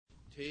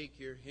take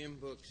your hymn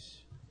books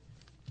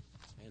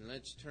and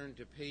let's turn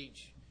to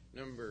page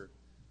number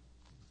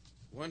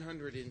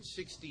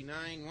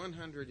 169.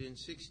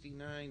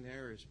 169,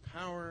 there is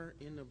power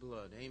in the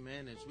blood.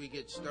 Amen. As we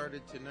get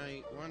started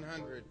tonight,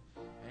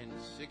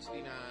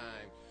 169.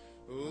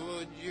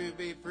 Would you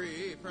be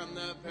free from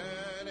the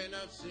burden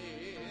of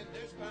sin?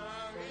 There's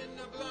power in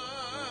the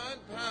blood,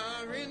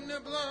 power in the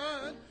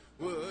blood.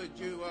 Would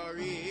you or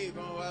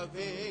evil a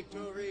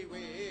victory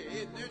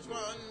win? There's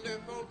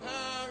wonderful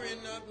power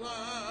in the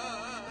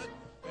blood.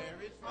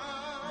 There is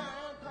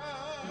power,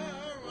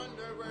 power,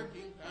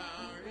 wonder-working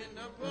power in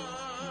the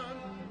blood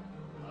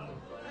of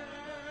the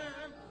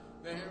Lamb.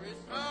 There is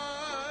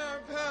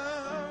power,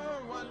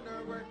 power,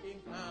 wonder-working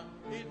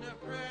power in the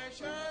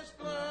precious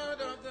blood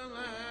of the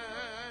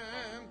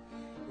Lamb.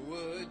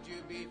 Would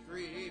you be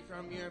free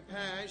from your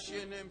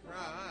passion and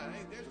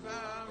pride? There's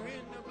power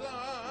in the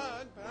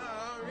blood,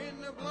 power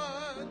in the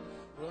blood.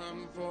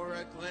 Come for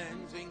a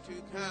cleansing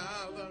to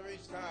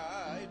Calvary's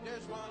tide.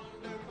 There's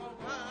wonderful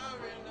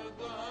power in the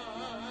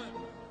blood.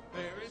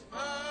 There is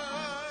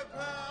power,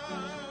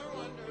 power,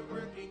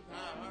 wonder-working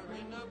power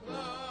in the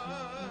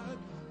blood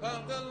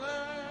of the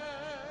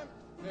Lamb.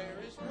 There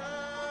is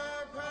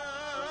power,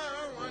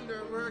 power,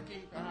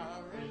 wonder-working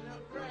power in the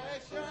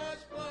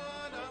precious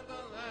blood of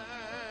the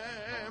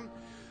Lamb.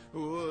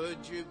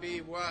 Would you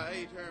be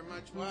whiter,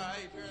 much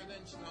whiter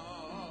than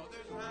snow?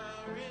 There's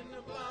power in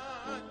the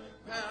blood,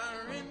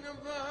 power in the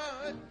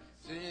blood.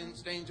 Sin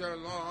stains are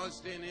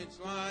lost in its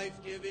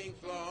life-giving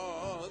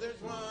flow.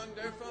 There's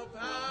wonderful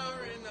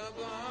power in the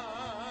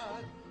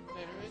blood.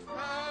 There is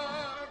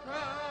power,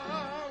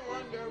 power,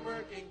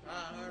 wonder-working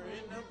power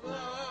in the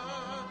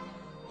blood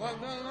of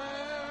the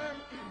Lamb.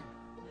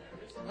 There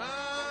is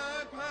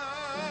power,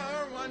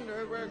 power,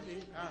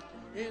 wonder-working power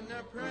in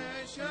the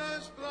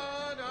precious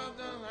blood of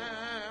the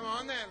Lamb.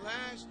 On that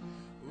last,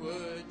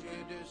 would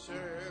you do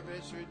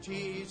service for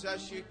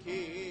Jesus your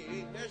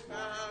King? There's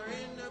power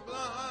in the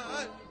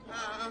blood,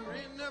 power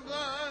in the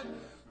blood.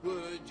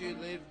 Would you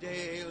live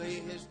daily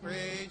his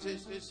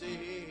praises to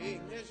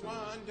sing? There's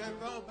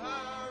wonderful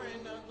power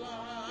in the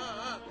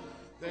blood.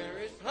 There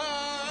is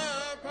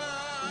power,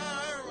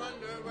 power,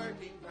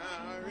 wonder-working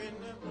power in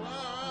the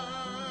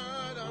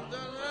blood of the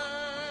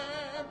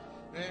Lamb.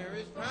 There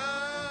is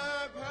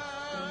power,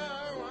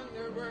 power,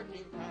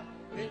 wonder-working power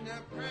in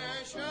the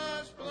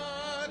precious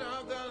blood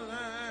of the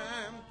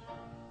Lamb.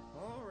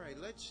 All right,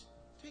 let's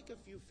take a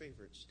few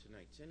favorites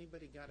tonight. Has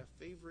anybody got a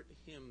favorite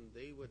hymn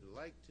they would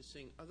like to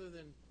sing other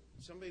than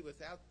somebody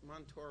without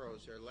Montoro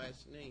as their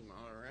last name?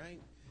 All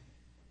right.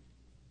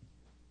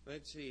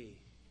 Let's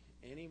see.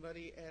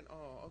 Anybody at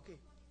all? Okay.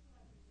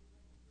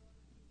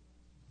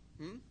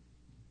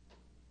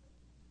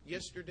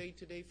 Yesterday,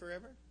 today,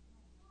 forever?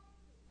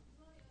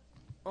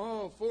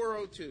 Oh,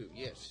 402.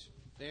 Yes.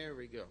 There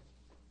we go.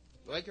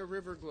 Like a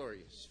River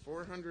Glorious.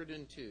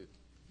 402.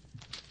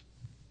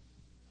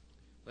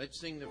 Let's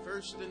sing the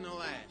first and the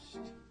last.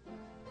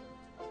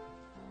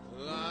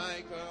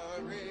 Like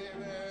a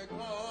river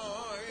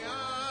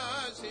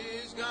glorious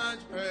is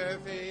God's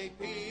perfect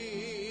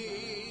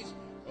peace,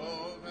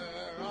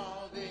 over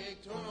all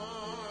victorious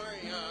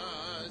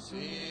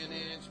in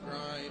its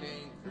bright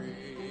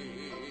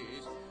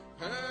increase.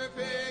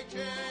 Perfect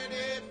jet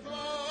it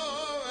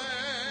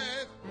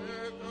floweth,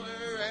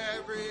 purpler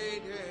every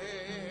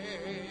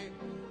day.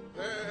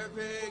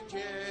 Perfect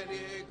jet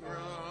it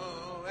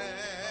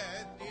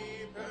groweth,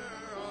 deeper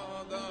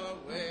all the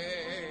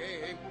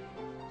way.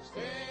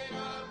 Stayed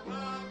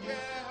upon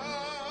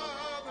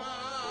Jehovah,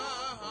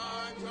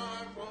 hearts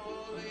are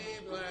fully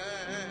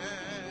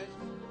blessed,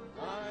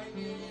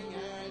 finding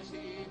as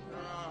he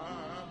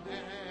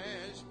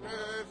promised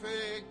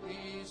perfect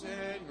peace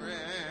and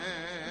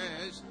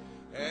rest.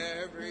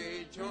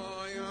 Every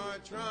joy or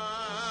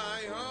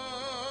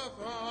triumph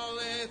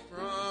falleth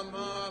from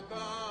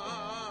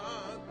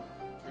above,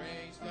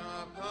 traced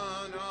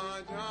upon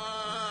our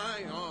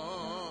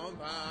triumph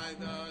by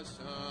the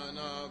Son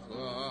of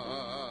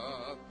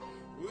Love.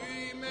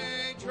 We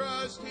may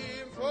trust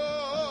him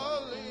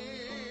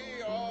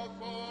fully, all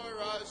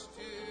for us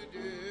to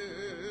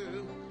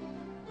do.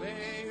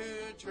 They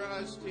who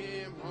trust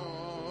him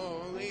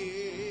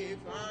wholly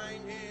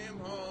find him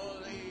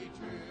wholly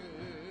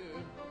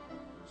true.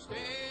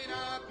 Stayed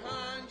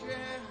upon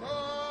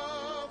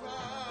Jehovah,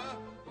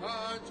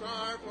 hearts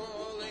are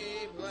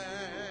fully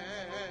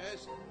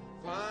blessed,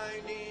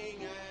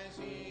 finding as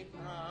he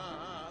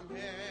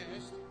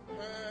promised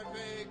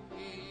perfect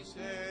peace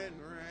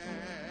and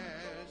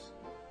rest.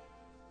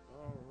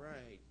 All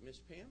right, Miss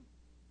Pam?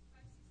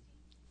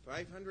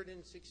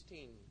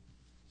 516.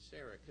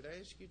 Sarah, could I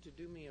ask you to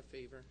do me a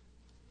favor?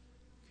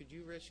 Could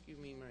you rescue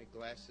me my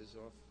glasses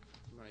off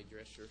my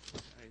dresser?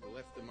 I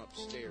left them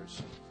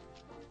upstairs.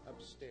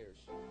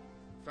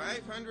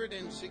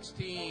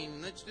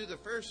 516. Let's do the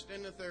first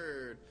and the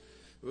third.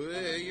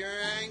 Will your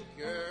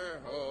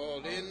anchor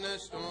hold in the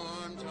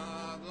storms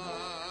of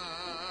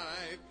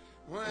life?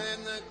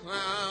 When the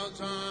clouds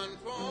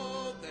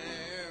unfold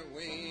their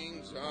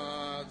wings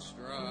of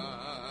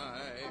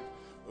strife.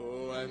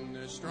 Oh, when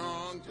the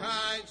strong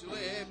tides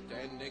lift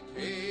and the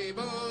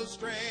cables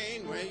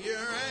strain, will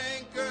your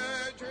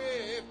anchor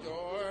drift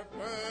or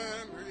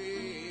firm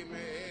remain?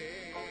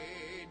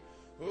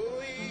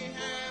 We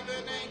have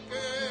an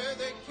anchor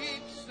that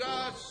keeps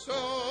us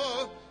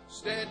soul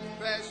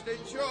steadfast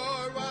and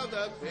sure while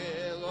the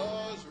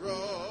billows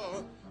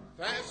roll,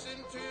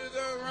 fastened to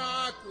the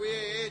rock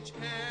which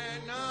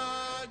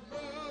cannot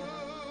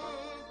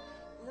move,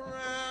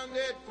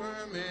 grounded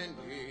firm and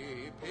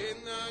deep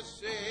in the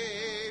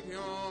Savior's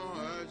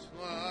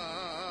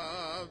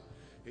love.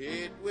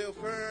 It will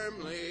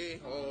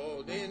firmly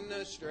hold in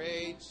the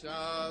straits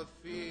of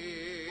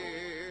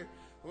fear,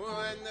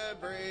 when the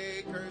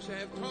breakers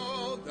have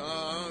told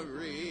the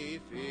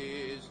reef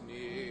is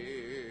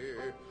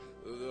near.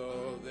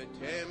 Though the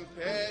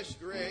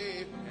tempest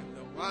rave and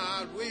the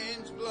wild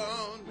winds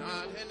blow,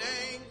 not an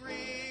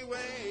angry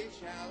wave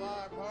shall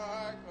our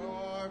bark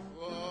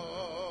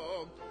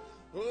o'erflow.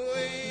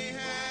 We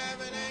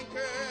have an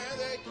anchor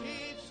that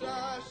keeps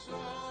our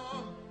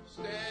soul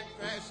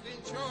steadfast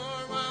and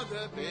sure while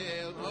the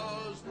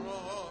billows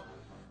roll,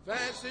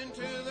 fastened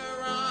to the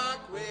rock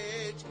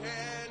which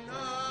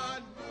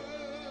cannot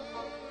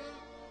move,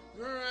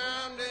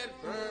 grounded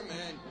firm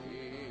and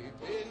deep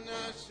in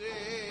the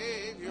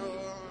Savior's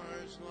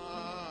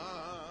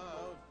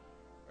love.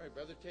 All right,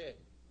 Brother Ted.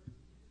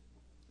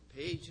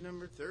 Page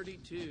number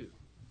 32.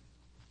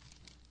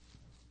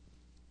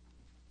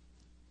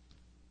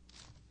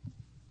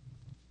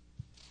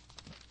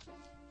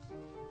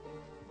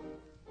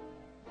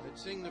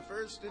 Let's sing the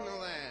first and the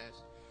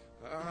last.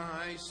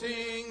 I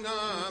sing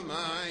the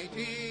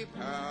mighty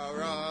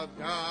power of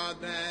God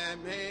that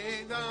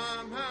made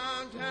the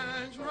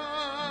mountains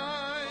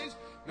rise,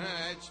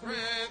 that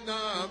spread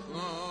the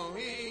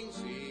flowing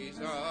seas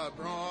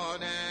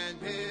abroad and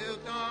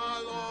built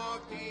the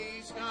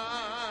lofty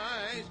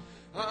skies.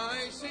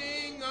 I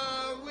sing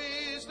the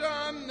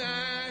wisdom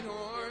that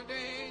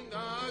ordained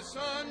the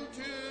sun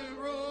to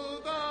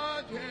rule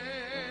the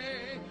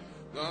day.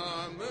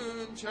 The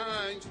moon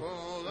shines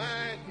full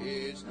at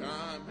his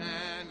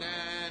command,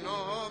 and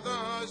all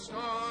the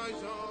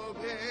stars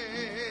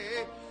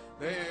obey.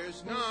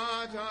 There's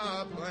not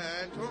a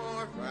plant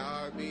or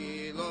flower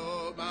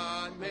below,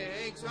 but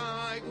makes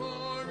thy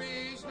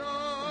glories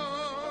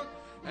known.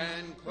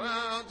 And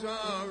clouds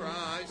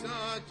arise,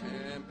 the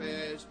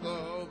tempest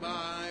blow,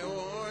 by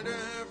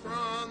order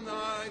from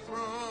thy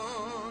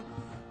throne.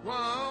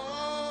 While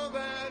all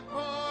that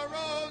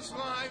borrows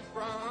life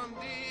from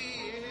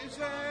thee is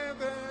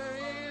ever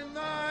in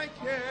thy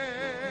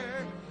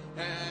care,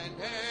 and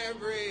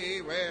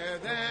everywhere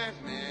that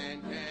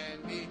man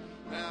can be,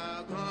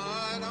 thou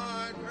God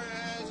art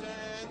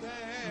present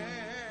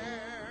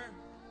there.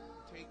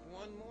 Take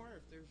one more,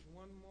 if there's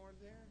one more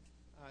there.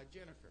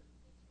 Jennifer.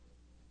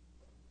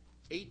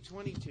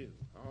 822.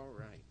 All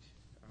right.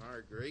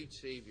 Our great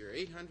Savior.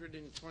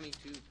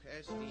 822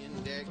 past the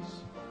index.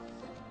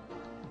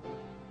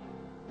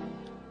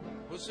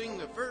 We'll sing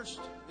the first,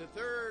 the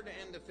third,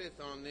 and the fifth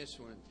on this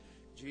one.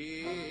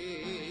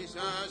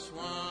 Jesus,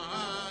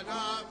 what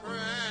a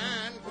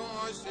friend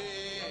for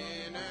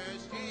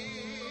sinners.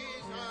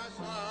 Jesus,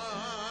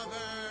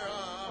 lover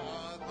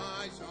of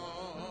my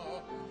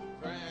soul.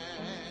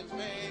 Friends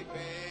may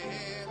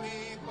fail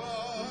me,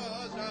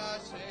 foes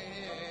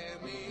assail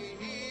me.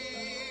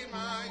 He,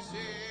 my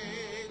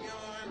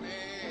Savior,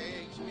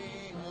 makes me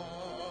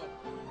whole.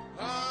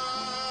 Hallelujah,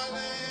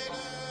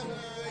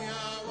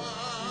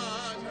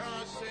 what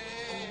a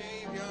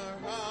Savior.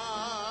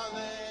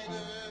 Hallelujah,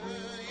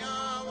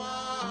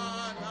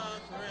 what a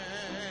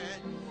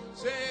friend.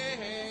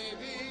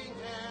 Saving,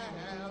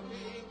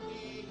 helping,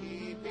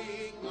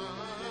 keeping,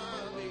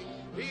 loving.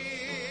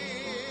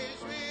 He's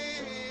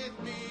with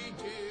me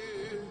to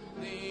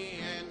the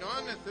end.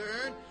 On the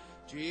third,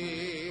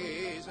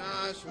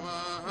 Jesus,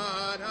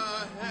 what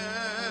a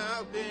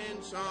help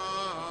in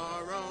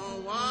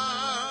sorrow,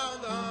 while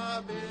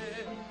the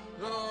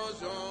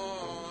billows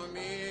o'er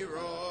me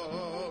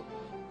roll.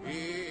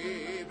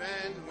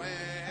 Even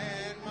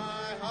when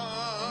my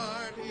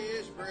heart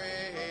is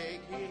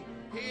breaking,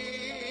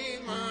 He,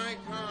 my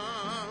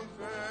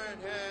comfort,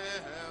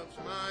 helps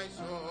my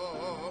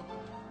soul.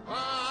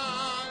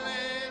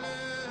 Hallelujah,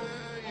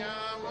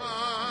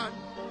 what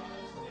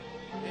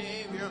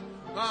Savior.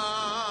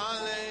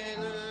 Hallelujah,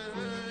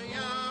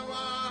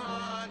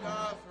 what a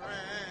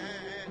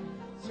friend.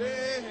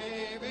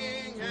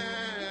 Saving,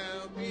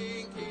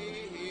 helping,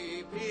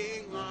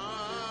 keeping,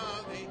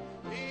 loving.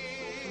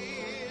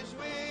 He's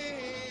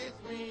with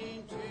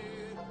me to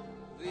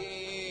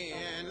the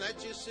end.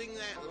 Let's just sing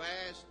that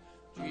last.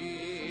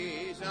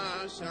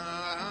 Jesus,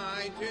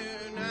 I do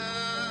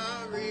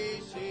now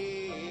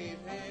receive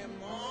Him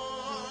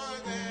more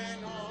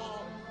than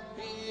all.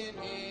 In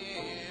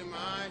Him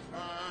I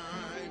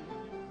find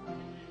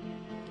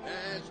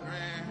has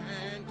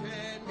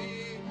granted me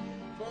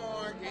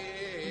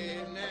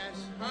forgiveness.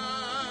 I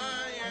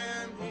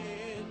am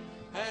His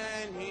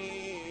and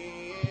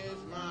He is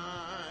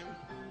mine.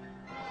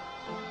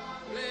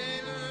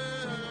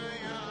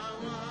 Hallelujah,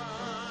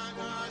 what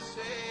a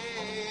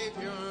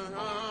Savior.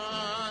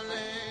 Hallelujah,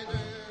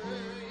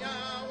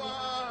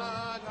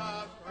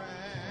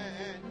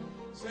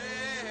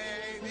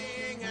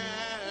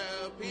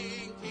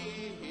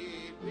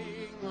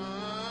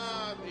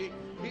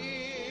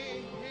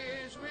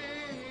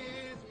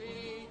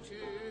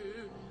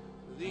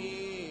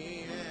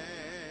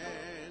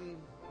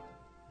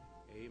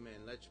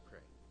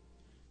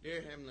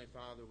 Dear Heavenly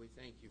Father, we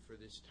thank you for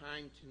this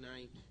time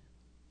tonight. We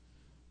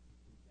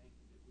thank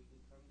you that we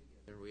can come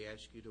together. We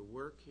ask you to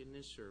work in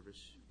this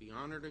service, be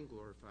honored and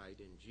glorified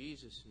in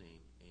Jesus' name.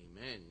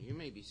 Amen. You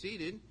may be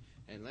seated,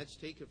 and let's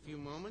take a few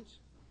moments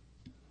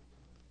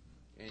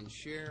and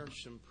share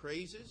some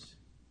praises.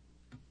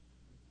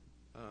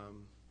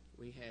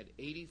 We had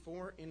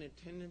 84 in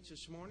attendance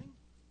this morning,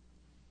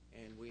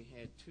 and we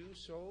had 2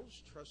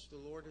 souls trust the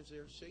Lord as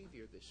their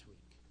Savior this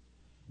week.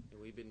 And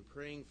we've been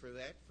praying for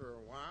that for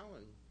a while,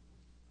 and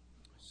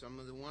some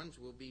of the ones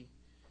we'll be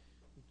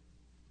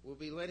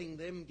letting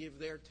them give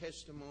their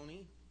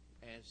testimony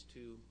as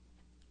to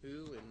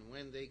who and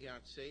when they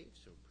got saved,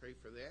 so pray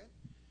for that.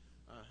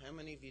 How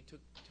many of you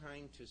took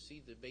time to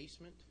see the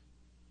basement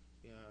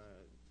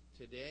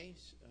today?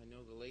 I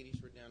know the ladies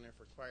were down there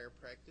for choir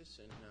practice,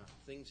 and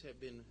things have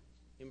been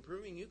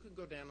improving. You could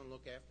go down and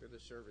look after the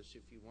service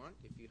if you want,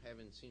 if you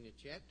haven't seen it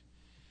yet.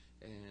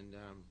 And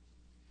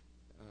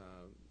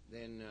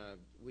then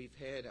we've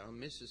had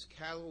Mrs.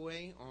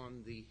 Calloway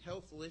on the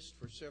health list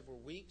for several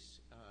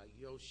weeks.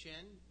 Yo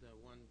Shen, the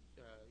one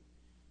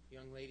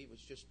young lady, was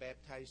just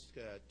baptized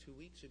 2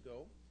 weeks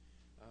ago.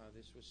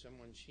 This was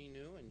someone she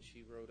knew, and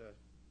she wrote a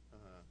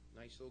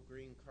nice little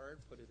green card,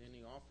 put it in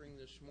the offering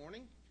this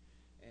morning,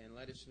 and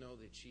let us know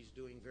that she's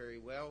doing very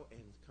well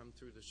and come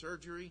through the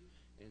surgery.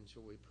 And so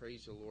we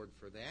praise the Lord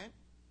for that.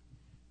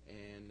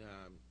 And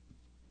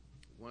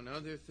one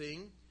other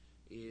thing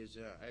is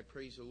I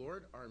praise the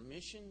Lord. Our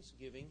missions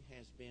giving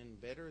has been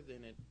better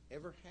than it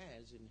ever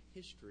has in the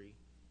history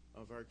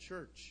of our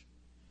church.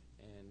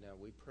 And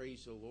we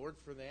praise the Lord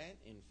for that.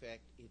 In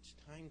fact, it's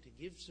time to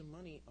give some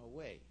money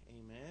away.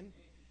 Amen.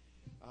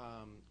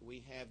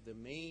 We have the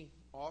May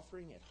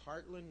offering at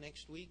Heartland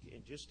next week.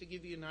 And just to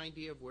give you an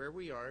idea of where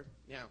we are.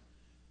 Now,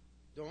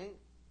 don't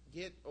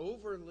get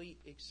overly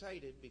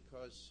excited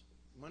because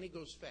money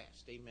goes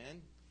fast.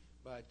 Amen.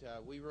 But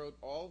we wrote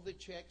all the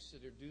checks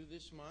that are due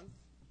this month.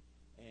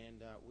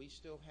 And we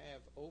still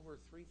have over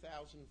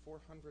 $3,400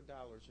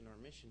 in our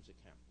missions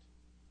account.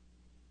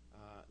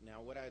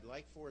 Now, what I'd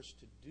like for us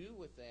to do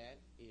with that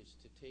is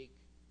to take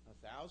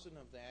 1,000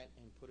 of that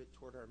and put it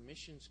toward our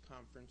missions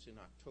conference in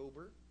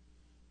October.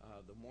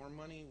 The more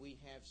money we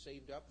have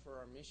saved up for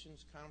our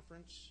missions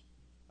conference,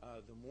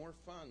 the more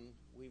fun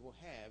we will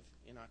have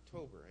in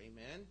October.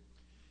 Amen.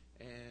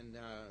 And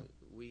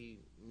we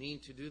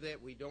need to do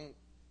that. We don't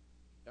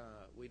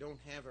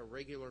have a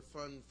regular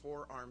fund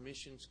for our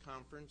missions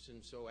conference,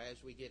 and so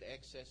as we get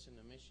excess in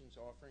the missions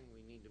offering,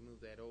 we need to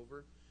move that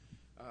over.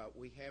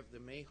 We have the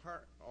May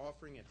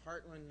offering at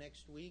Heartland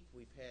next week.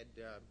 We've had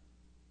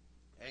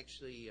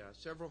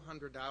several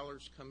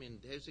 $100s come in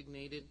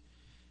designated,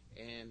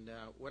 and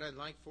what I'd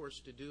like for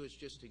us to do is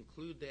just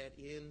include that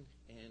in.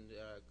 And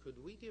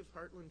could we give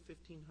Heartland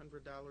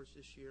 $1,500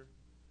 this year?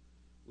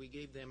 We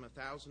gave them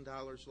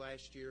 $1,000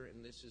 last year,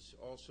 and this is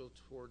also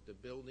toward the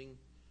building.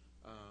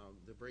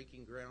 The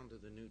breaking ground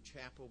of the new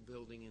chapel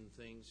building and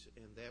things,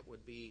 and that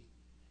would be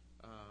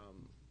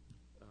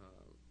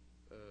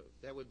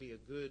a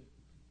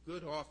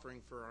good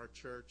offering for our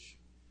church.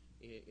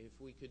 If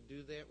we could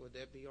do that, would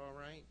that be all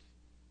right?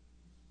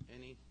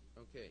 Any?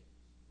 Okay.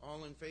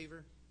 All in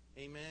favor?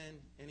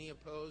 Amen. Any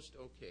opposed?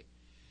 Okay.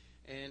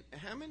 And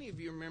how many of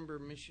you remember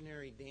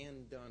missionary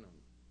Dan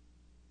Dunham?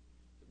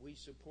 We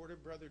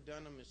supported Brother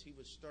Dunham as he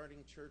was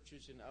starting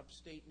churches in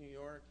upstate New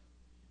York.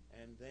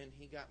 And then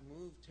he got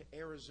moved to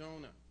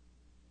Arizona.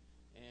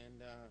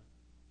 And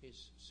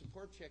his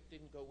support check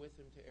didn't go with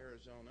him to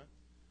Arizona.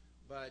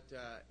 But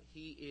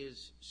he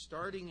is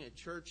starting a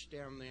church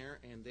down there,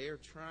 and they're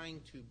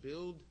trying to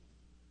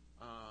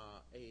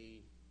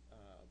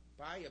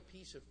buy a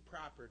piece of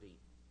property.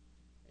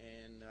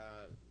 And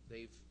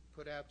they've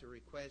put out the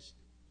request,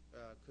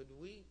 could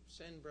we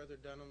send Brother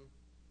Dunham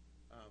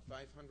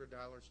 $500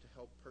 to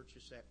help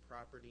purchase that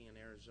property in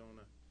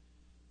Arizona?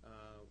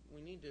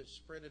 We need to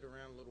spread it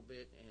around a little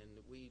bit, and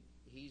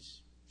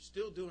he's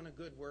still doing a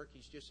good work.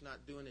 He's just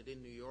not doing it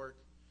in New York,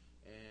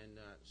 and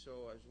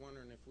so I was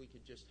wondering if we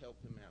could just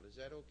help him out. Is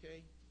that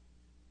okay?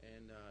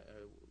 And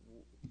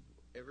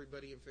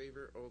everybody in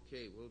favor?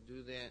 Okay, we'll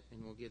do that,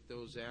 and we'll get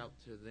those out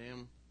to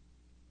them.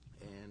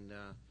 And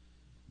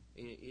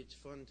it's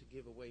fun to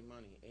give away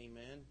money.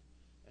 Amen.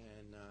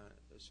 And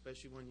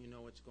especially when you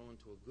know it's going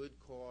to a good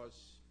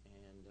cause,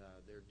 and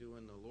they're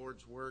doing the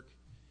Lord's work.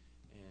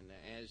 And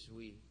as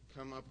we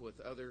come up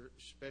with other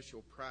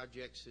special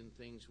projects and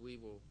things, we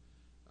will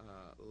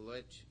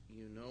let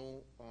you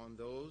know on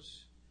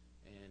those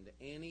and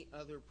any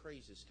other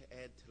praises to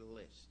add to the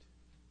list.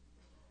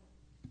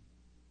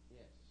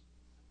 Yes.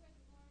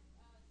 Praise the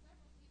Lord. Several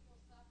people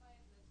stopped by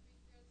at the street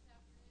fair this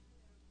afternoon.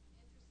 They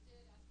were interested,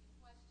 asking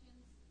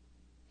questions.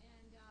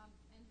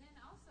 And then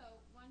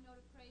also, one note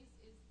of praise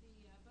is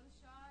Brother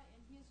Shaw and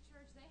his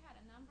church. They had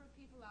a number of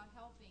people out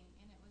helping,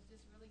 and it was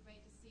just really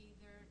great to see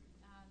their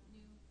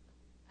new,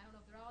 I don't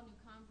know if they're all new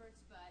converts,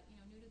 but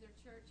new to their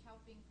church,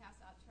 helping pass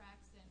out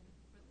tracts in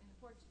the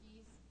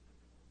Portuguese,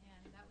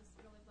 and that was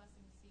really a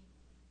blessing to see.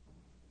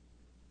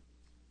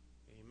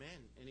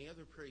 Amen. Any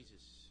other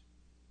praises?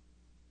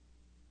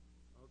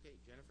 Okay,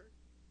 Jennifer?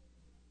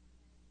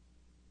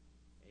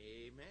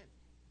 Amen.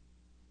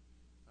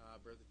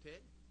 Brother Ted?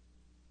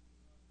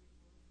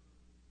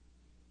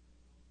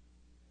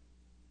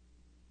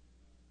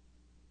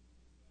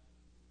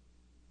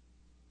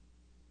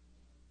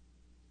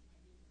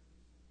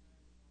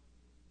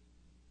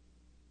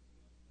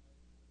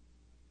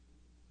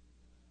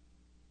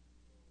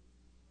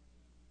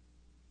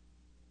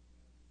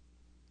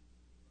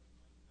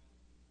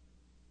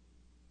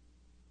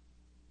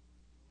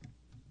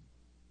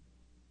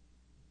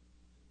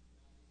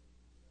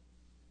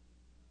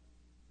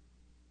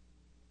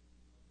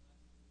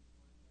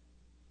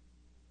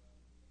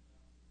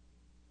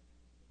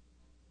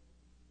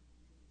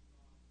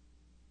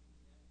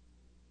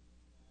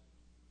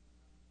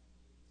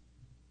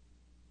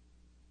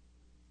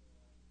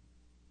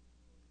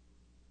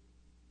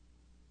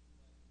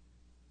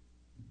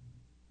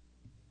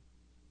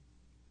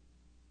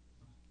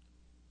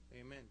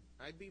 Amen.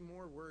 I'd be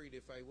more worried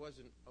if I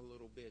wasn't a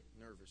little bit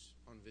nervous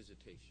on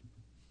visitation.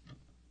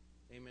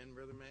 Amen,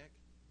 Brother Mac?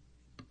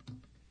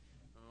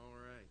 All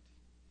right.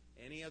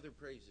 Any other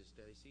praises?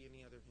 Did I see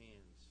any other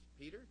hands?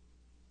 Peter?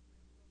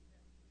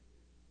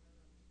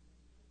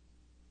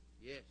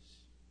 Yes.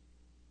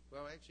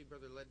 Well, actually,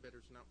 Brother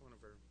Ledbetter's not one of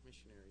our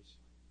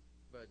missionaries,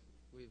 but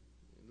we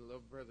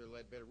love Brother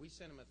Ledbetter. We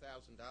sent him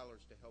 $1,000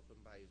 to help him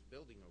buy his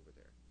building over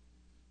there.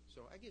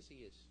 So I guess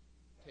he is,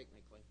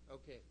 technically.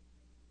 Okay.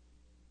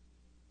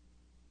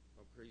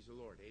 Oh, praise the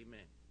Lord.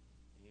 Amen.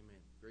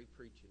 Amen. Great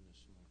preaching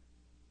this morning.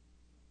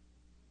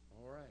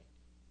 All right.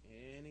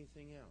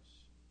 Anything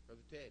else?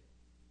 Brother Ted?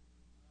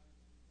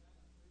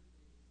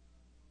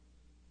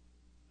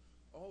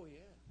 Oh, yeah.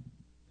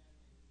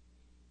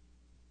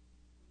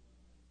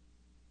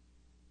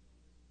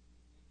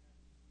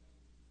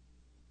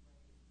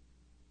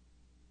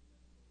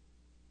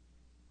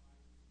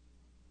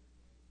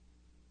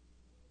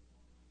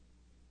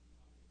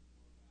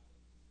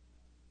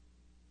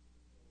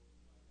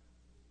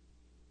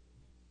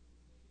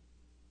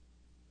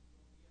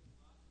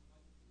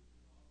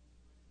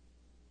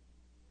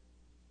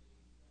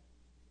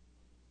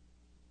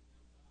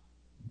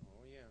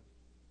 Oh, yeah.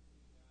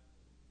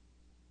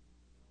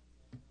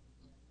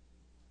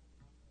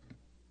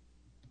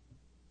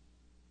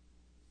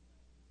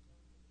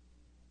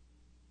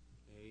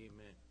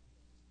 Amen.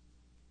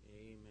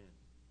 Amen.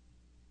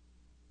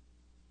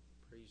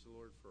 Praise the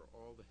Lord for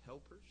all the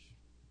helpers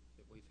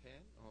that we've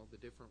had, all the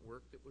different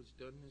work that was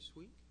done this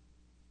week.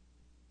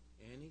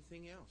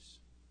 Anything else?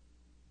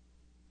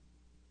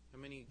 How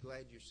many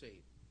glad you're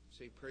saved?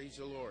 Say, praise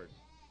the Lord.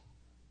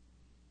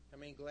 How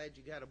many glad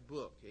you got a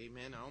book?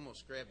 Amen. I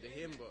almost grabbed the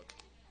hymn book.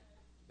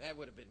 That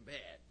would have been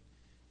bad.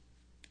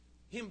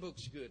 Hymn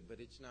book's good, but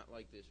it's not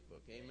like this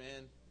book.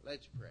 Amen.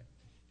 Let's pray.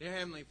 Dear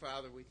Heavenly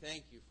Father, we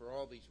thank you for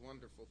all these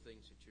wonderful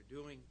things that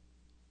you're doing.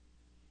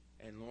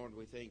 And Lord,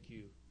 we thank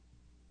you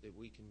that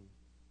we can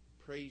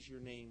praise your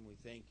name. We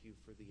thank you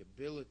for the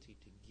ability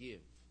to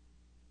give.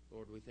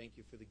 Lord, we thank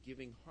you for the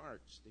giving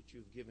hearts that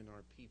you've given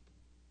our people.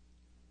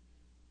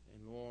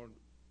 And Lord,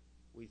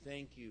 we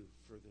thank you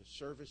for the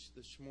service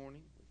this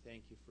morning. We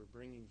thank you for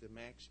bringing the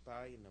Macs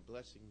by and the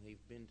blessing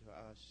they've been to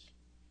us.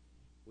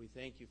 We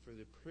thank you for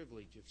the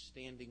privilege of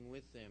standing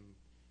with them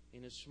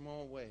in a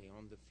small way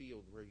on the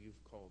field where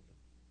you've called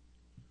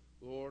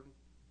them. Lord,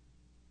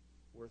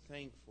 we're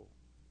thankful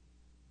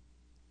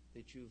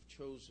that you've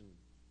chosen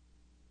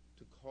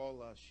to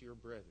call us your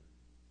brethren,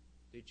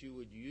 that you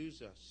would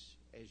use us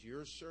as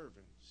your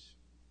servants,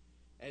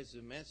 as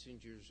the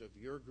messengers of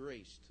your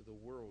grace to the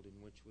world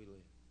in which we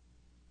live.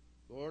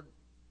 Lord,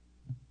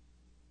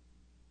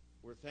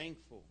 we're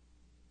thankful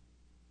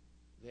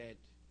that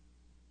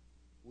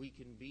we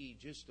can be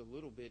just a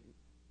little bit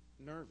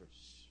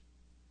nervous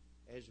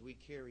as we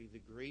carry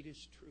the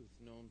greatest truth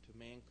known to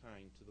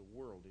mankind to the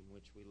world in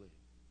which we live.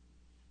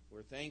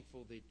 We're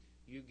thankful that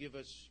you give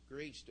us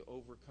grace to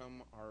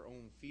overcome our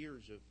own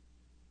fears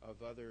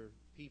of other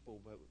people,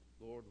 but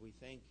Lord, we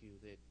thank you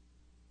that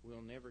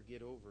we'll never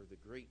get over the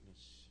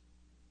greatness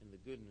and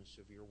the goodness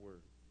of your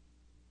word.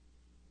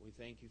 We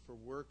thank you for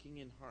working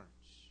in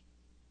hearts.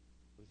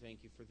 We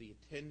thank you for the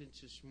attendance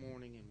this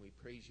morning, and we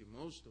praise you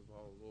most of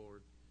all,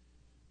 Lord,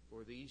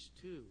 for these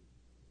two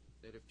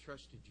that have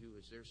trusted you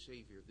as their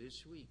Savior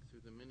this week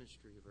through the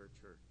ministry of our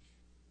church.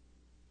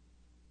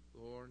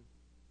 Lord,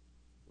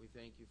 we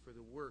thank you for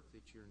the work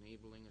that you're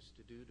enabling us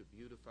to do to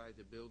beautify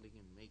the building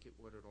and make it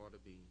what it ought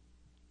to be.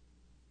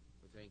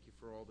 We thank you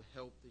for all the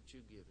help that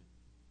you've given.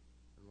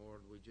 And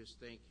Lord, we just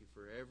thank you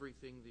for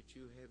everything that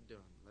you have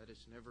done. Let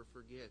us never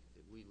forget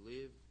that we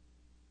live,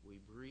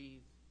 we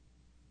breathe,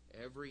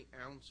 every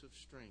ounce of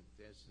strength,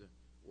 as the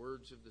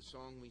words of the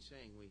song we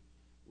sang,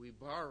 we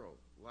borrow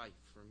life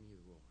from you,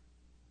 Lord.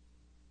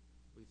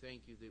 We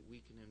thank you that we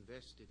can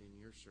invest it in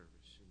your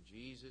service. In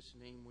Jesus'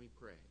 name we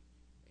pray.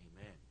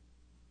 Amen.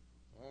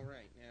 All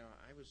right. Now,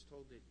 I was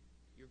told that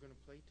you're going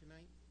to play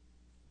tonight?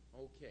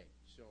 Okay.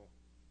 So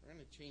we're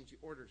going to change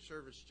the order of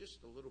service just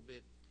a little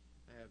bit.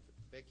 I have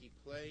Becky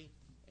play,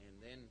 and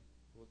then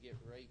we'll get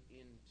right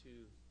into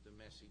the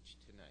message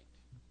tonight.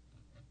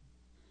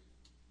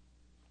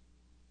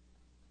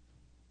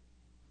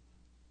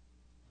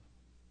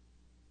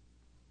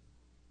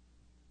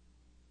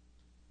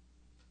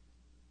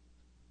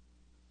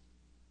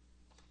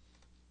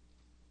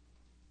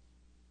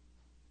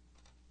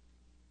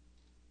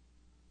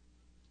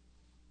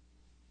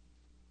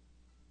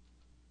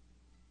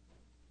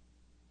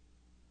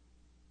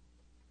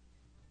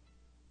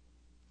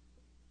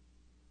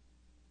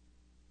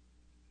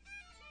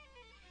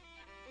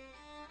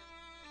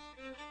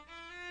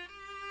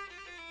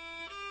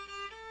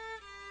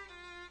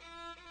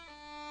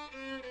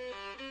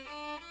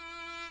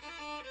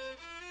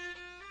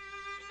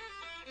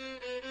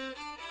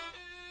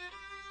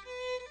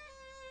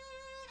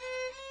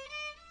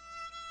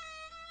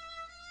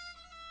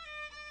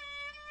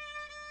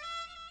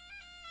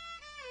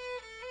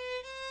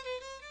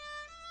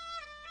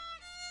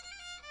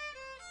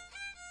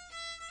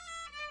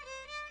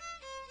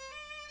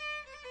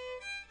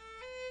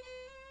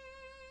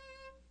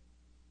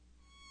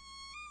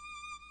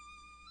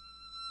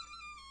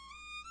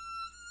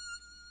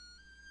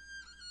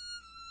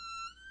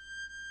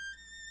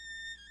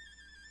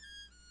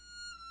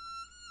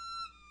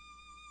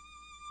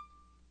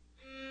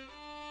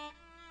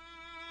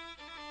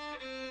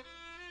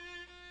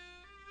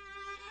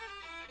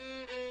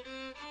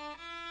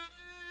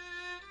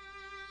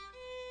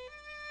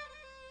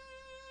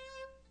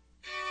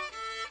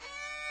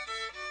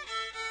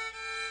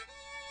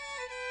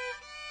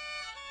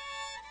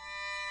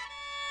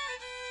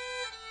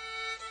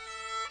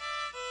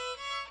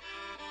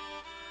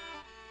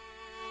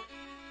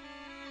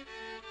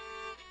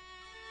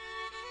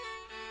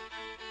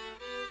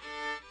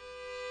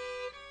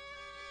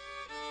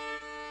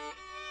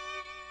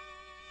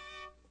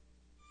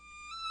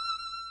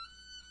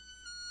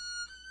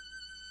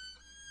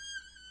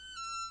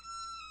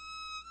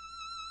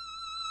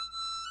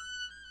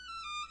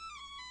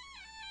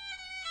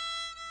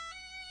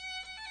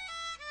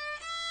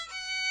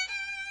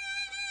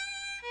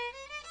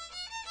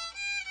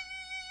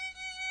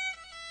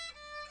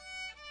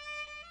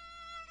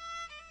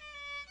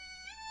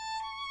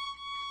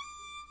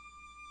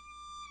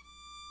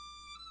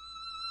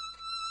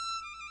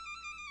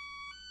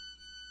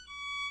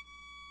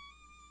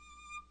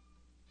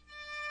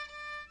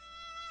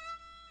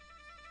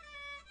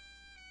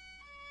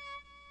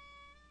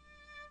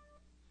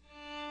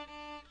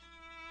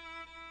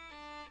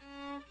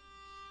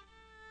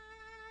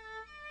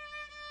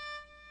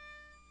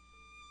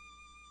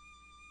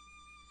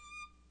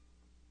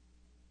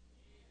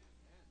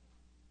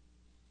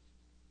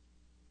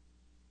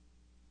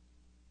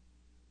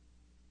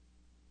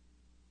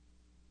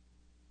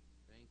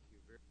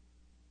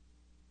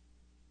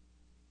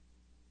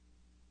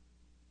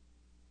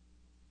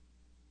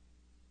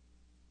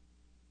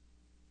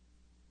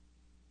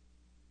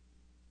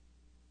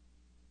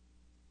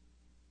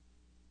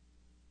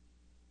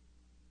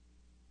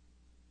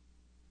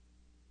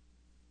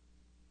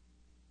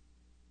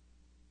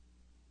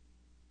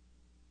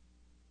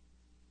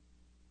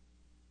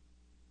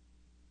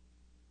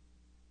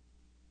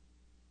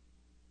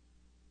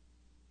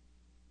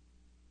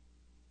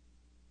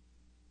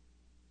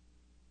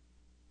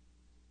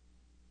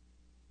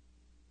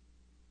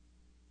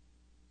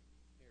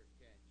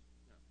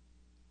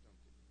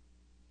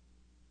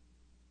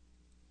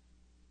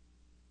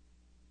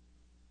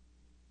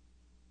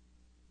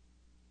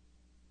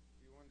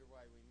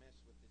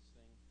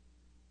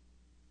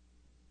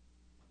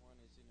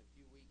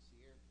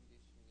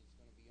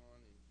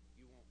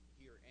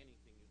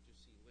 anything. You'll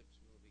just see lips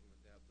moving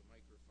without the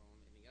microphone.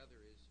 And the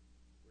other is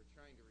we're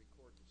trying to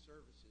record the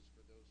services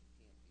for those who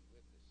can't be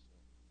with us. So,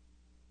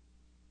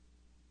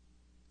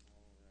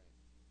 all right.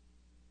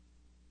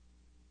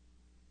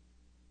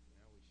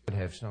 Now we should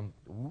have some.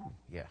 Ooh,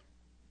 yeah.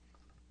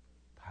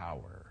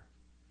 Power.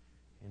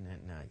 Isn't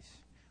that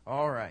nice?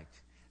 All right.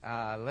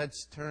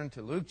 Let's turn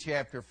to Luke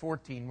chapter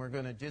 14. We're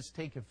going to just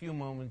take a few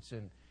moments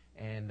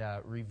and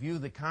review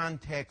the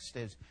context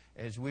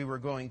as we were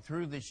going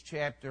through this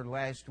chapter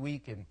last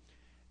week,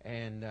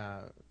 and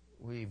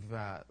we've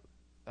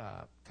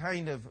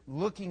kind of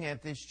looking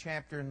at this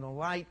chapter in the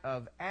light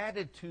of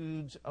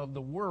attitudes of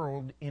the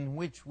world in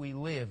which we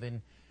live,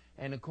 and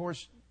of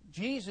course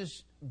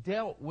Jesus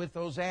dealt with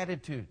those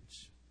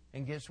attitudes,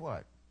 and guess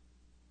what?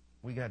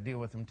 We got to deal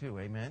with them too.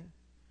 Amen.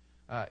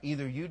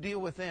 Either you deal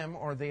with them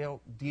or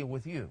they'll deal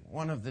with you.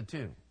 One of the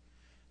two.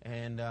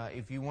 And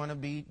if you want to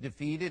be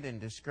defeated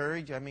and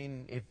discouraged, I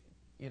mean, if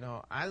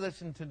I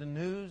listen to the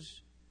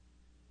news,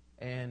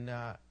 and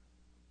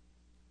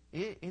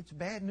it's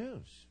bad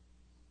news.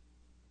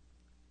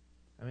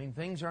 I mean,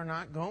 things are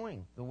not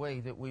going the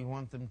way that we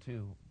want them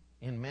to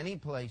in many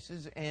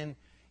places, and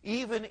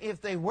even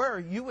if they were,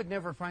 you would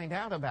never find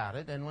out about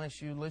it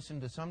unless you listen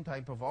to some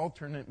type of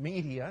alternate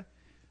media.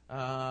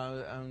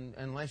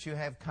 Unless you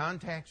have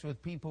contacts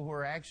with people who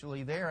are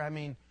actually there. I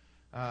mean,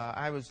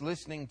 I was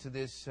listening to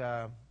this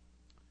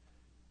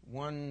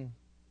one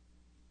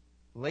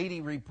lady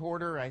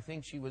reporter, I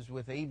think she was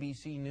with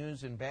ABC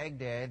News in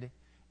Baghdad,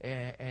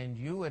 and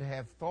you would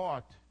have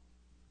thought,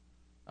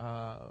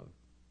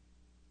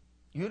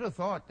 you'd have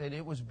thought that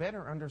it was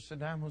better under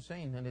Saddam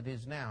Hussein than it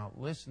is now,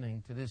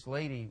 listening to this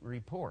lady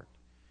report.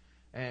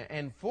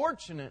 And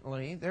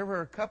fortunately, there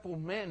were a couple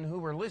men who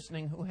were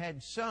listening who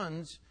had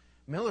sons,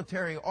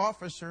 military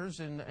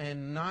officers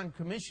and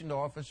non-commissioned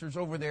officers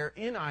over there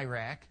in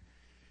Iraq,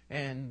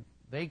 and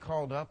they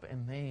called up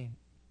and they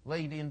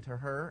laid into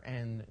her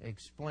and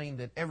explained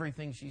that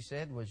everything she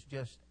said was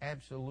just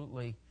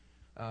absolutely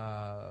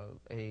a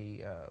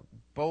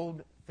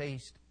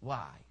bold-faced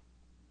lie.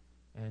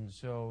 And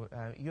so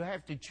you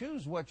have to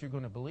choose what you're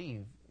going to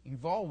believe.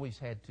 You've always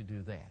had to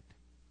do that.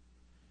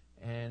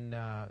 And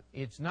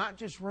it's not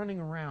just running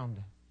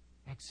around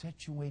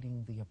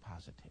accentuating the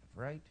positive,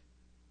 right?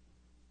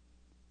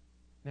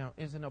 Now,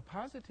 is it a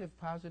positive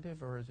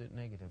or is it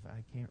negative?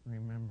 I can't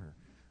remember.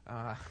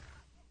 I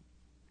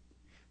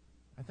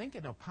think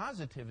a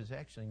positive is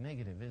actually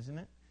negative, isn't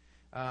it?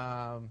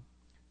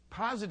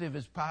 Positive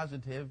is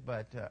positive,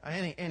 but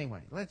anyway,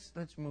 let's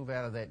move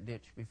out of that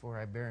ditch before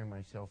I bury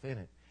myself in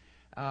it.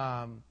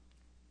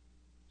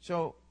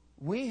 So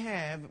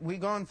we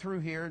gone through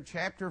here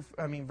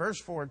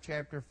verse 4,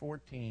 chapter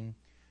 14.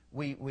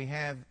 We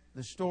have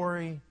the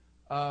story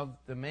of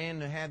the man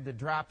who had the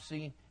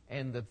dropsy.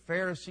 And the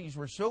Pharisees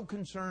were so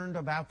concerned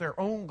about their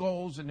own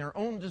goals and their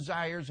own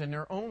desires and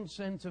their own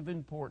sense of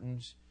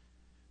importance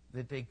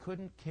that they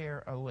couldn't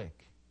care a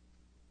lick.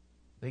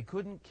 They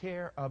couldn't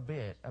care a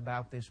bit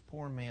about this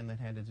poor man that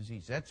had a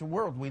disease. That's the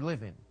world we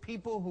live in.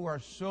 People who are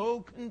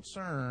so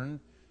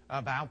concerned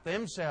about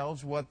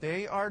themselves, what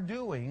they are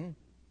doing,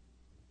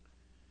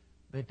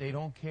 that they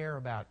don't care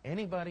about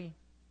anybody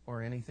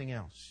or anything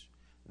else.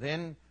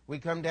 Then we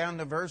come down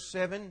to verse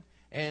 7.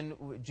 And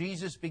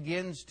Jesus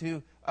begins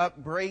to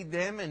upbraid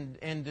them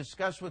and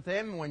discuss with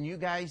them. When you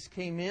guys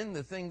came in,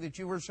 the thing that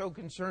you were so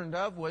concerned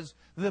of was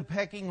the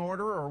pecking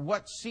order, or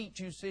what seat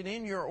you sit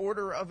in, your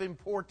order of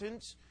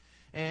importance.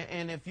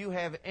 And if you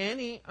have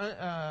any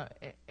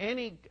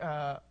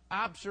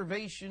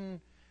observation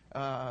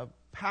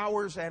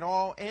powers at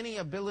all, any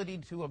ability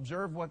to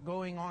observe what's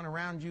going on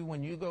around you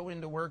when you go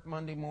into work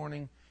Monday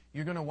morning,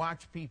 you're going to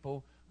watch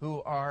people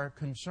who are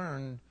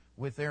concerned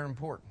with their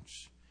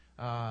importance.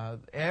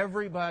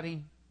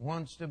 Everybody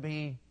wants to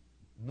be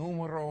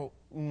numero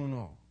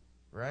uno,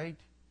 right?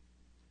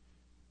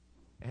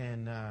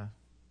 And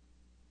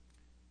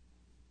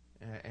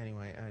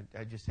anyway,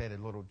 I just had a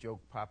little joke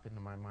pop into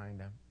my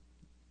mind.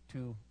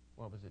 Two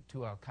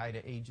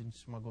Al-Qaeda agents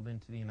smuggled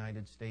into the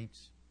United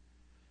States,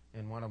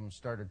 and one of them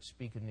started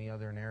speaking the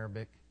other in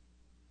Arabic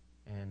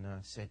and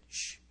said,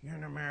 "Shh, you're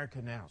in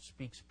America now,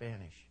 speak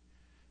Spanish."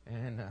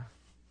 And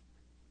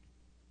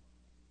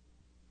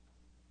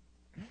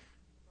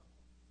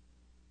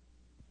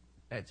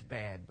that's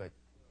bad, but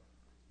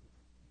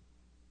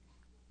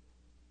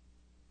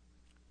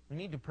we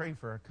need to pray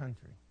for our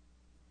country.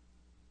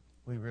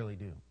 We really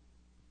do.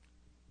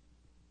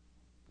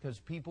 Because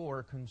people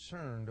are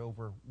concerned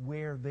over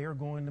where they're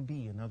going to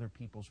be in other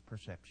people's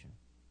perception.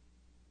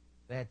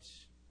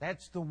 That's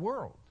the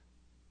world.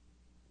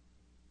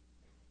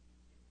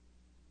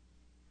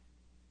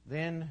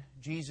 Then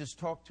Jesus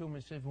talked to him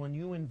and said, when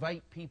you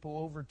invite people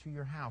over to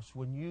your house,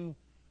 when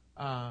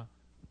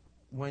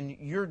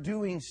you're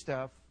doing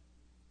stuff,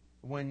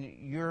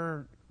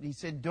 he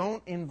said,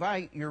 don't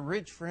invite your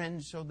rich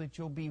friends so that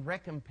you'll be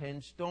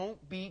recompensed.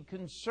 Don't be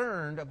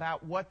concerned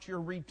about what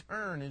your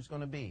return is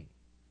going to be.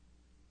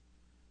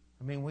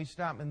 I mean, we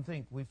stop and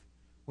think.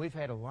 We've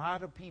had a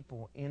lot of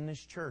people in this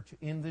church,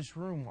 in this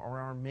room, are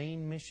our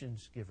main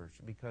missions givers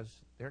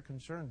because they're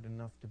concerned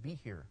enough to be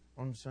here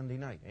on Sunday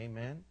night.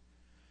 Amen?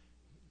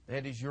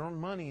 That is your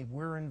money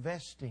we're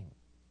investing.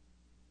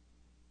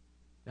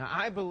 Now,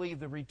 I believe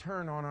the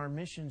return on our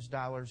missions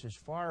dollars is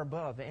far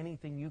above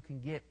anything you can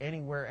get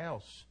anywhere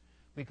else,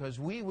 because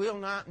we will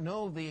not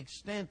know the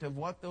extent of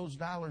what those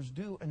dollars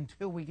do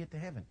until we get to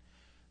heaven.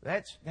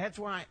 That's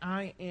why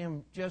I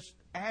am just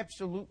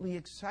absolutely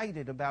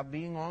excited about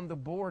being on the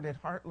board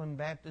at Heartland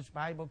Baptist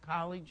Bible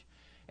College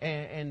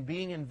and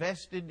being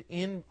invested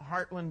in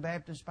Heartland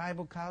Baptist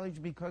Bible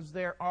College, because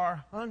there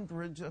are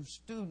hundreds of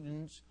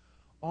students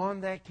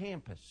on that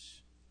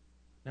campus.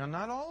 Now,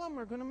 not all of them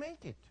are going to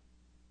make it,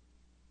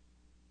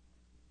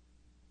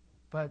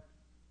 but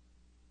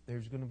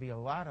there's going to be a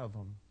lot of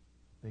them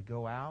that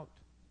go out,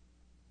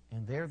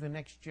 and they're the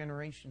next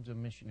generations of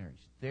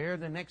missionaries. They're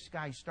the next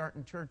guys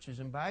starting churches.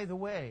 And by the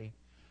way,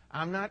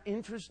 I'm not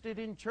interested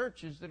in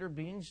churches that are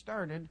being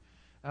started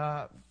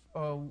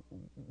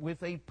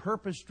with a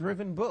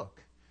purpose-driven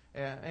book.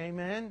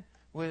 Amen?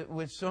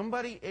 With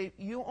somebody,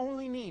 you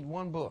only need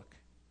one book.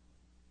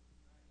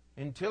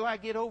 Until I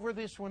get over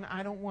this one,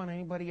 I don't want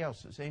anybody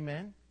else's.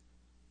 Amen?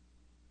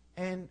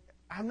 And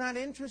I'm not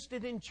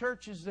interested in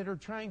churches that are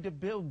trying to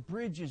build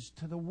bridges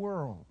to the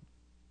world.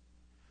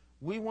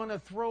 We want to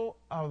throw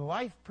a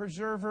life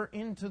preserver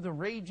into the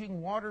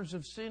raging waters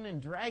of sin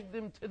and drag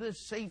them to the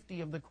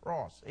safety of the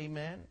cross.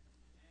 Amen?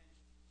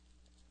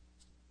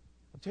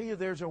 I'll tell you,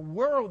 there's a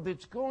world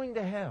that's going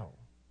to hell.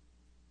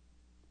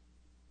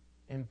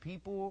 And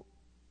people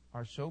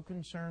are so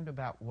concerned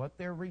about what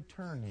their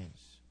return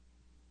is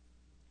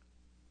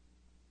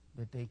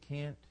that they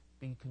can't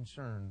be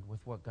concerned with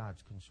what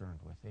God's concerned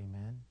with.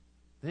 Amen?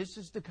 This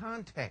is the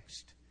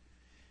context.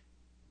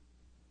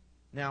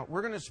 Now,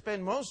 we're going to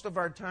spend most of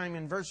our time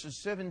in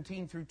verses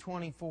 17 through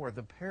 24,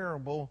 the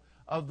parable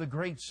of the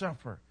great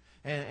supper.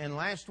 And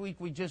last week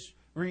we just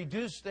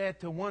reduced that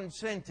to one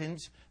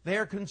sentence.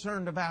 They're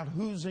concerned about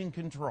who's in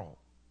control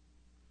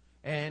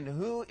and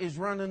who is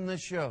running the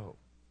show.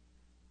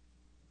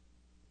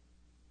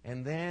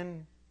 And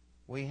then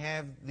we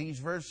have these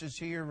verses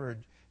here,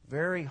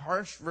 very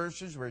harsh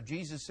verses, where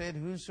Jesus said,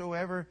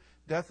 "Whosoever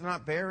doth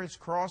not bear his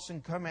cross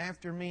and come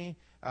after me,"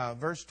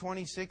 verse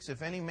 26,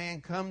 "If any man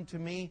come to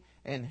me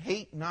and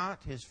hate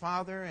not his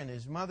father and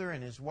his mother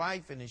and his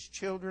wife and his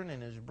children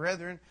and his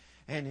brethren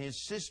and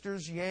his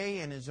sisters, yea,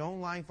 and his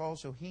own life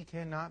also, he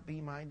cannot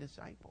be my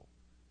disciple."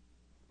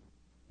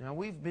 Now,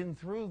 we've been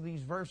through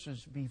these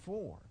verses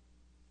before,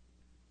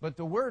 but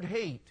the word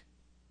hate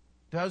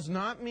does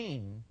not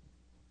mean,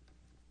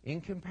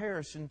 in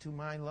comparison to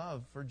my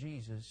love for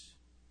Jesus,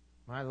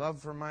 my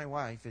love for my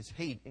wife is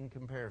hate in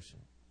comparison.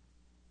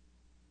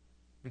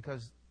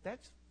 Because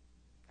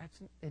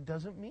it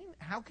doesn't mean,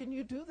 how can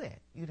you do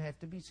that? You'd have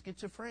to be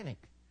schizophrenic.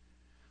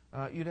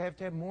 You'd have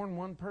to have more than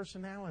one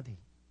personality.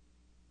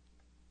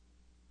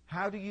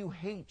 How do you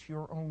hate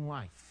your own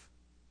life?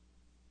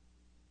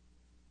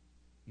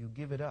 You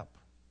give it up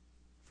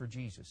for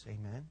Jesus.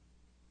 Amen?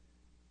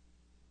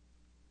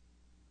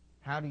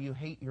 How do you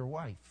hate your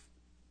wife?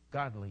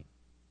 Godly.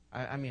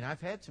 I mean,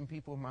 I've had some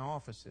people in my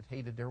office that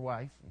hated their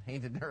wife and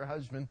hated their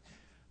husband.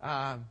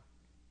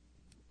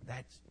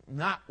 That's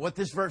not what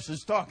this verse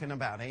is talking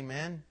about.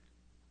 Amen?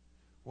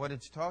 What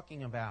it's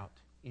talking about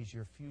is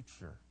your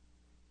future.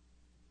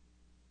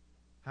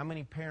 How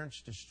many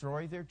parents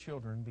destroy their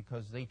children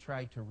because they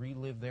try to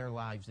relive their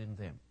lives in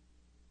them?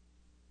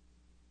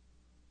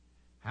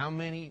 How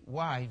many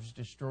wives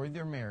destroy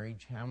their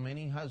marriage? How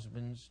many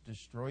husbands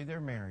destroy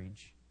their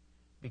marriage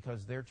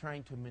because they're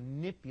trying to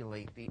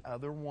manipulate the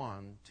other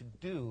one to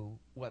do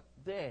what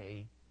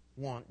they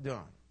want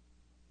done?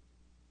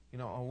 You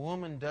know, a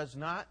woman does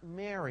not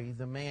marry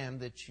the man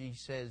that she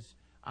says,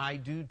 "I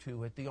do"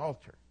 to at the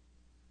altar.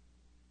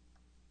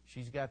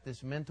 She's got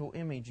this mental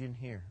image in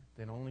here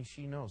that only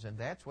she knows, and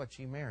that's what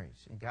she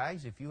marries. And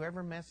guys, if you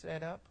ever mess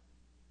that up,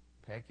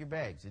 pack your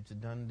bags. It's a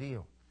done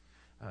deal.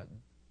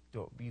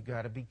 You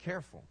got to be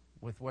careful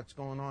with what's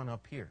going on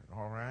up here,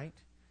 all right?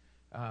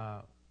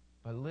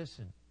 But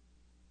listen,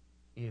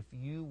 if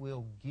you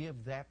will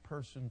give that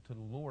person to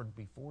the Lord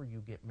before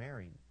you get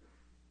married,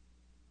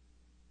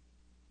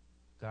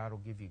 God will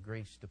give you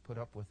grace to put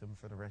up with them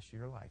for the rest of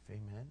your life.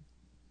 Amen?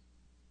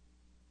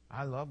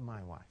 I love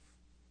my wife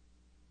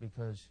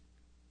because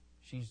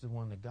she's the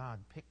one that God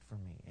picked for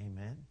me.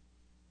 Amen?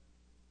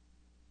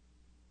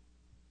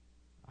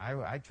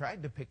 I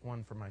tried to pick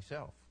one for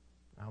myself.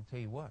 I'll tell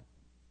you what.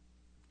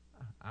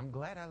 I'm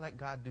glad I let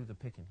God do the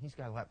picking. He's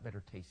got a lot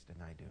better taste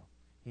than I do.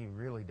 He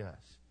really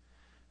does.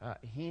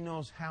 He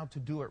knows how to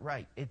do it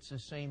right. It's the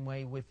same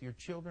way with your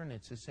children.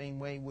 It's the same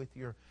way with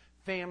your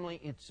family.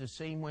 It's the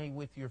same way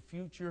with your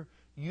future.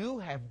 You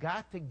have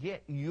got to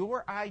get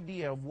your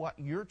idea of what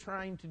you're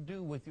trying to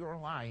do with your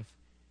life.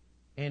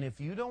 And if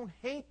you don't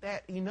hate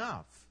that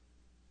enough,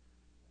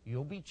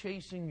 you'll be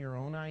chasing your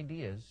own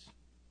ideas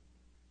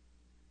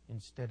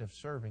instead of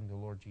serving the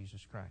Lord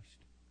Jesus Christ.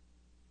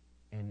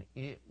 And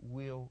it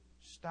will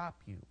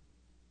stop you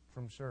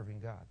from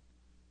serving God.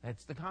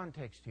 That's the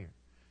context here.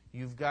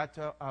 You've got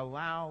to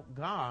allow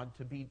God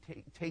to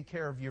take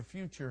care of your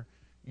future.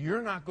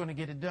 You're not going to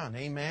get it done.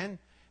 Amen?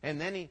 And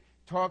then he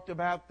talked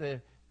about the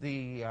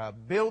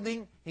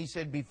building. He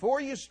said, before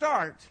you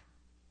start,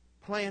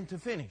 plan to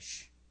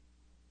finish.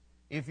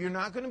 If you're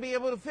not going to be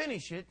able to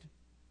finish it,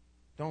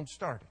 don't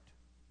start it.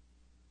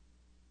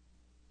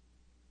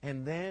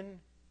 And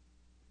then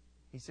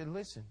he said,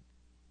 listen,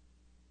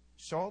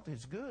 salt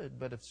is good,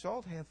 but if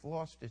salt hath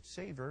lost its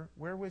savor,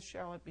 wherewith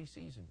shall it be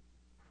seasoned?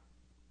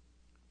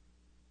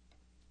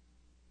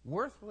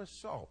 Worthless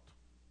salt.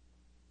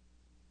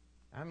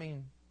 I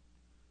mean,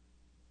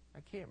 I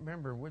can't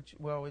remember which.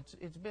 Well,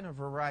 it's been a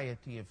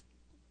variety of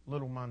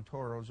little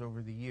Montoros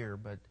over the year,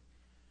 but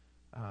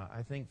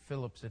I think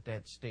Philip's at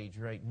that stage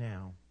right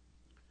now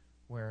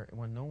where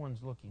when no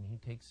one's looking, he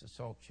takes a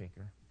salt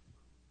shaker.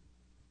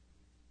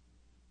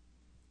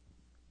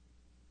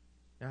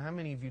 Now, how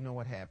many of you know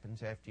what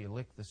happens after you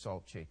lick the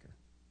salt shaker?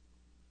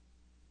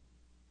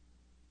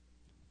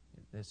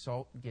 The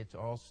salt gets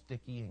all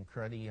sticky and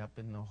cruddy up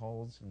in the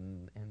holes,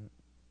 and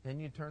then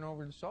you turn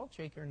over the salt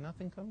shaker and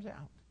nothing comes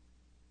out.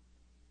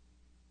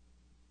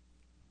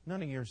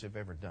 None of yours have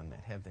ever done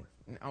that, have they?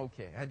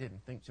 Okay, I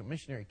didn't think so.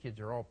 Missionary kids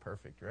are all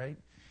perfect, right?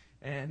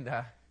 And,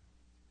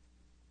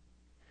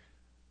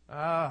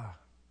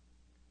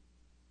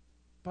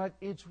 but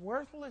it's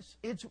worthless.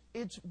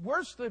 It's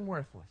worse than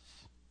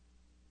worthless.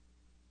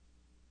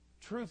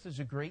 Truth is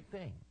a great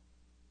thing.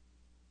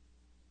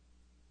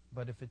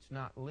 But if it's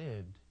not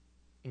lived,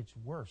 it's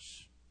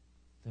worse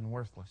than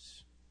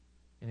worthless.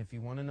 And if you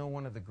want to know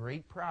one of the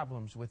great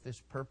problems with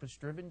this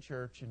purpose-driven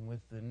church and with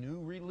the new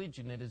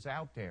religion that is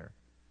out there,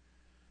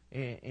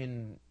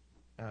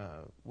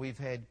 we've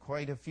had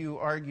quite a few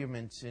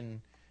arguments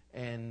and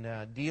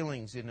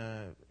dealings in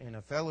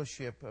a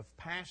fellowship of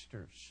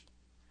pastors,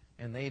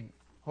 and they'd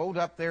hold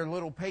up their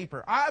little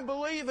paper. I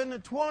believe in the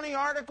 20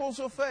 Articles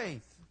of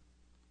Faith.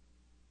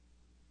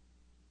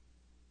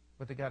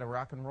 But they got a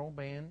rock and roll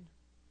band.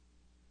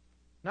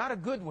 Not a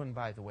good one,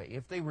 by the way.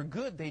 If they were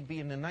good, they'd be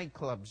in the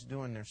nightclubs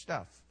doing their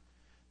stuff.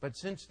 But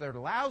since they're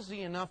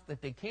lousy enough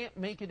that they can't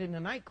make it in the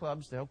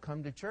nightclubs, they'll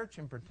come to church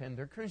and pretend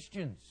they're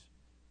Christians.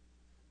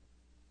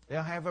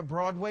 They'll have a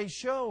Broadway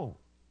show.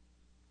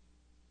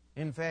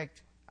 In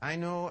fact, I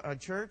know a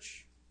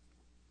church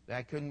that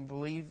I couldn't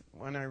believe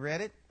when I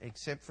read it,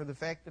 except for the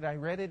fact that I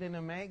read it in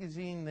a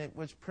magazine that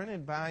was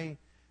printed by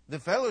the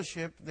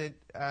fellowship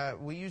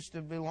that we used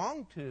to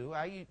belong to.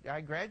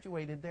 I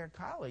graduated their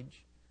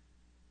college.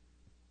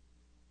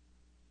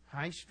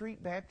 High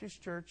Street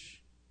Baptist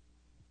Church,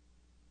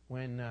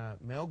 when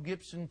Mel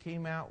Gibson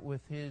came out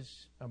with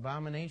his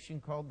abomination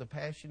called The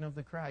Passion of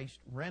the Christ,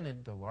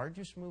 rented the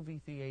largest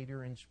movie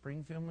theater in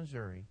Springfield,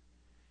 Missouri,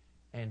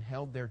 and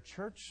held their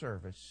church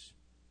service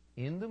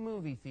in the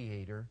movie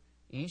theater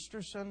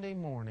Easter Sunday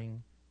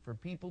morning for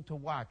people to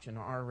watch an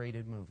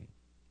R-rated movie.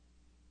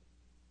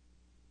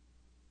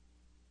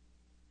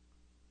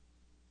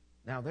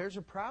 Now, there's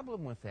a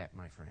problem with that,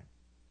 my friend.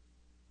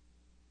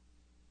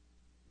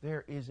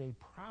 There is a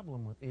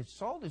problem with it.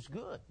 Salt is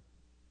good.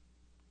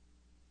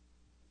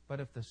 But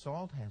if the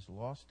salt has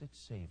lost its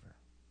savor,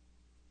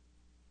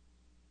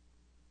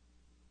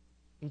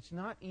 it's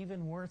not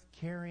even worth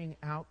carrying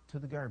out to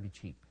the garbage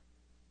heap.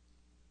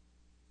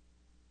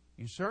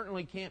 You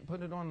certainly can't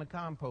put it on the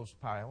compost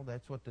pile.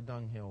 That's what the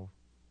dunghill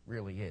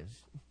really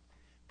is.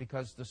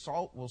 Because the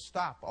salt will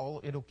stop.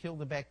 It'll kill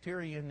the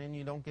bacteria, and then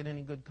you don't get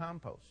any good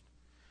compost.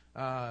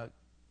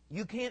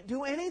 You can't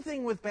do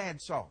anything with bad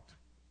salt.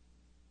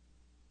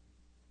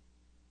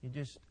 You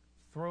just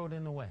throw it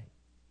in the way.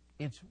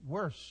 It's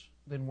worse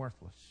than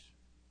worthless.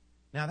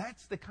 Now,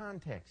 that's the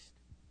context.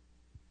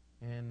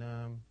 And,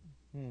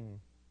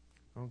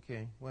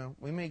 okay, well,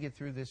 we may get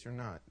through this or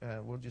not.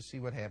 We'll just see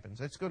what happens.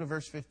 Let's go to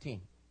verse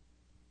 15.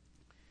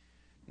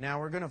 Now,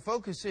 we're going to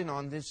focus in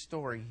on this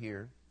story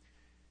here.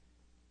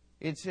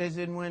 It says,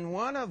 and when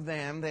one of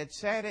them that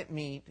sat at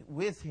meat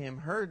with him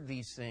heard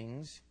these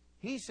things,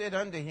 he said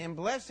unto him,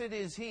 blessed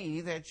is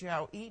he that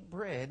shall eat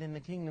bread in the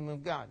kingdom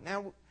of God.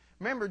 Now,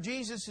 remember,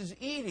 Jesus is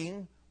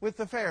eating with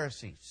the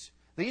Pharisees.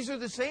 These are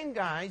the same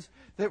guys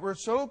that were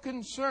so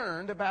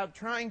concerned about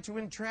trying to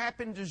entrap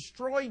and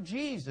destroy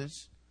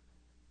Jesus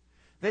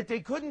that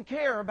they couldn't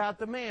care about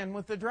the man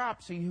with the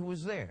dropsy who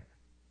was there.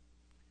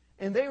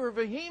 And they were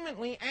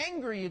vehemently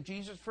angry at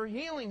Jesus for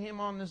healing him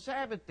on the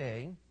Sabbath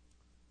day.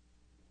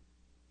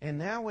 And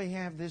now we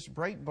have this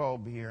bright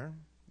bulb here,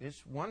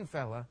 this one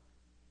fella.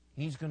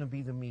 He's going to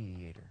be the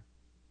mediator.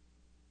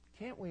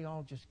 Can't we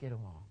all just get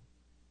along?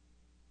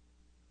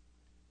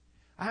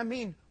 I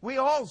mean, we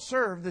all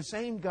serve the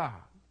same God.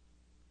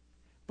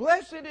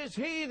 Blessed is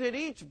he that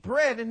eats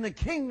bread in the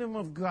kingdom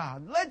of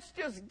God. Let's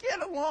just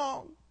get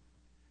along.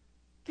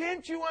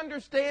 Can't you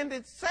understand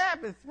it's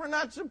Sabbath? We're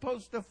not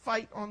supposed to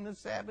fight on the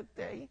Sabbath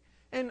day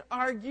and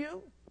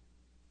argue.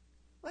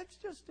 Let's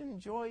just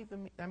enjoy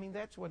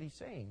that's what he's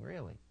saying,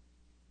 really.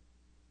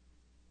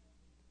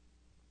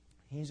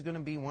 He's going to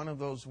be one of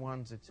those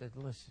ones that said,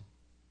 listen,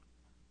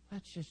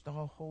 let's just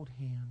all hold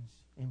hands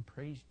and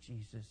praise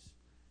Jesus.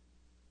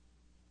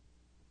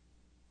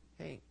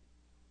 Hey,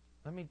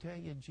 let me tell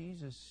you,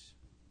 Jesus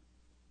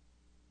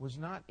was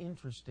not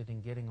interested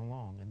in getting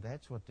along, and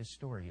that's what this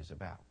story is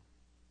about.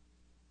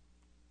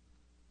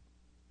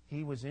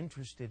 He was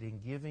interested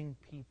in giving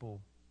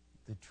people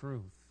the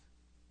truth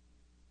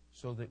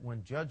so that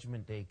when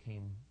Judgment Day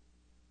came,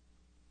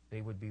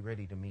 they would be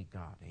ready to meet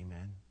God.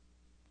 Amen.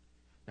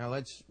 Now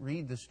let's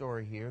read the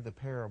story here, the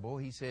parable.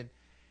 He said,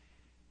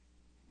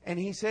 "And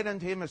he said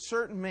unto him, a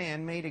certain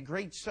man made a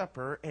great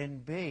supper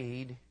and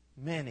bade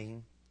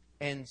many,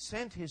 and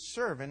sent his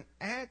servant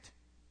at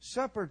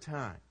supper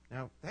time."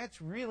 Now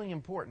that's really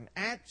important.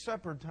 At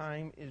supper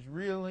time is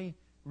really,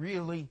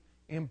 really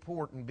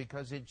important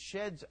because it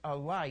sheds a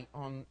light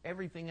on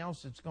everything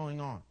else that's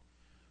going on.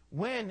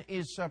 When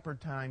is supper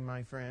time,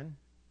 my friend?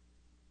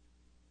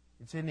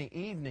 It's in the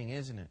evening,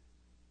 isn't it?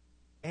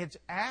 It's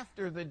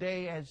after the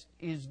day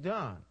is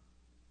done.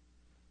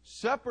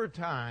 Supper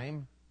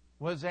time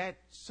was at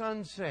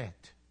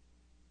sunset.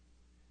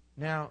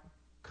 Now,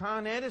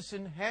 Con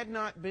Edison had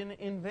not been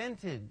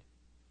invented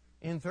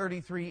in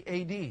 33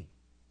 AD.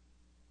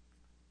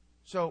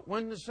 So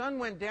when the sun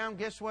went down,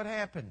 guess what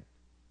happened?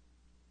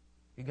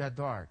 It got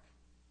dark.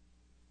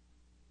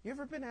 You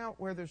ever been out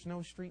where there's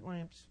no street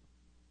lamps?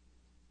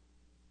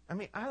 I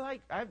mean,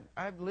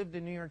 I've lived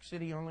in New York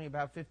City only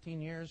about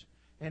 15 years,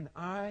 and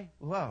I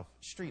love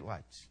street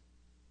lights.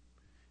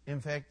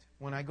 In fact,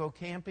 when I go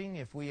camping,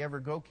 if we ever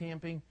go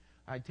camping,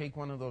 I take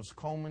one of those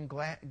Coleman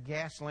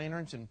gas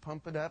lanterns and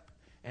pump it up,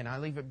 and I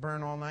leave it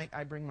burn all night.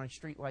 I bring my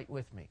street light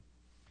with me.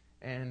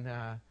 And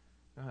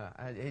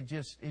it's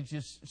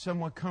just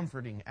somewhat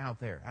comforting out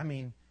there. I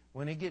mean,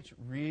 when it gets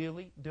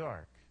really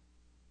dark,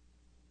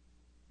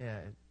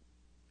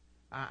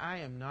 I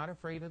am not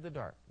afraid of the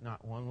dark,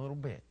 not one little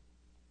bit.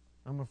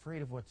 I'm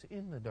afraid of what's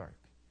in the dark.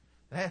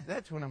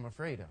 That's what I'm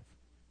afraid of.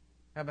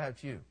 How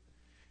about you?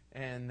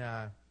 And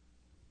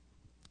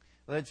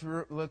let's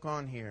look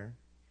on here.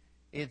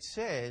 It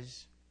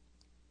says,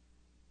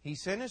 he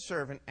sent a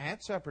servant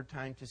at supper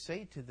time to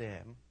say to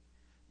them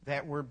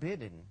that were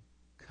bidden,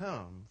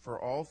 "Come, for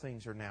all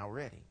things are now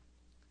ready."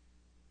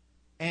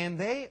 And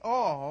they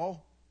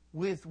all,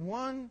 with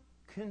one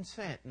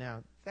consent.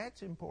 Now,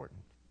 that's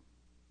important.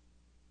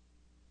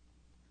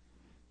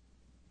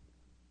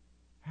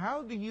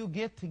 How do you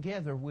get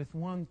together with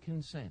one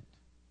consent?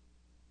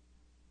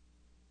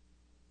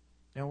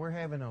 Now, we're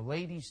having a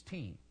ladies'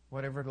 tea.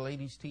 Whatever the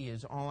ladies' tea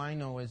is, all I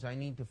know is I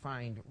need to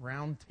find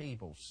round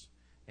tables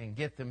and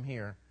get them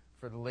here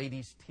for the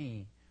ladies'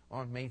 tea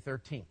on May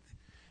 13th.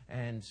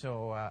 And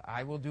so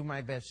I will do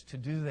my best to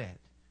do that.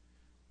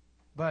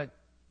 But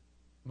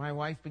my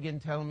wife began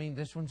telling me,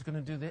 this one's going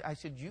to do this. I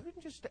said,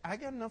 I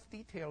got enough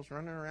details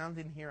running around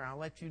in here.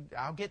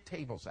 I'll get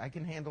tables. I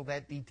can handle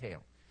that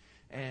detail.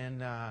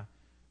 And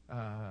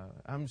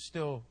I'm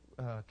still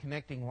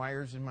connecting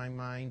wires in my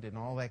mind and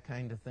all that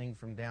kind of thing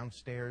from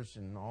downstairs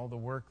and all the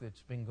work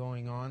that's been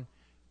going on.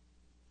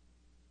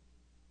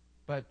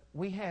 But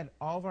we had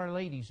all of our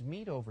ladies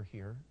meet over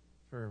here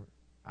for,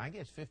 I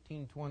guess,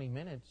 15, 20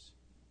 minutes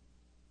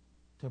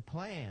to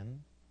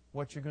plan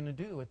what you're going to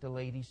do at the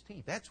ladies'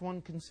 tea. That's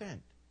one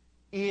consent.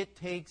 It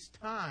takes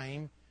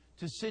time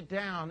to sit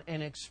down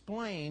and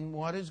explain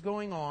what is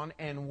going on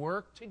and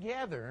work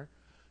together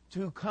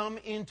to come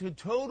into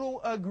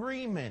total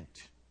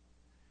agreement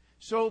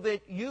so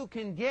that you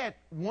can get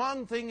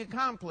one thing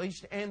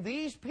accomplished. And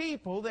these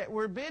people that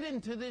were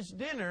bidden to this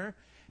dinner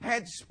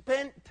had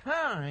spent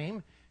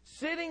time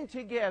sitting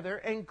together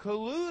and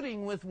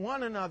colluding with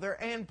one another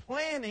and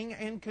planning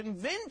and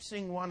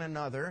convincing one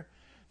another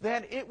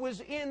that it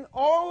was in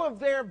all of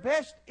their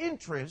best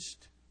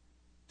interest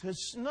to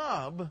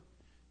snub,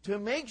 to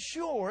make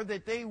sure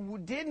that they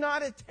did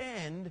not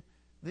attend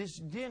this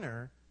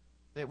dinner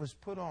that was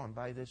put on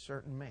by this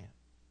certain man.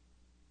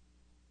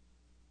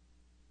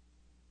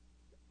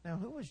 Now,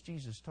 who was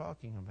Jesus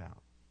talking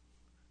about?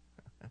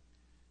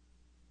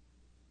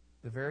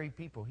 The very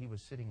people he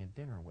was sitting at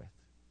dinner with.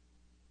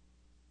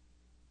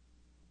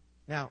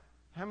 Now,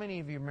 how many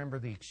of you remember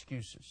the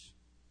excuses?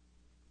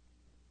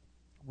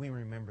 We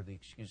remember the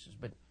excuses.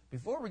 But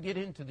before we get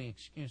into the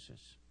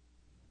excuses,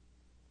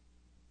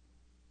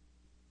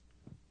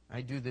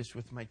 I do this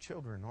with my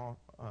children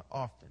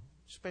often,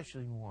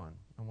 especially one.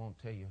 I won't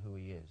tell you who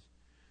he is.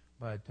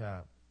 But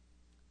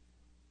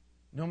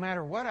no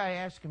matter what I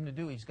ask him to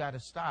do, he's got to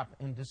stop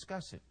and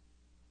discuss it.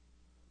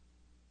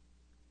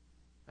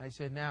 I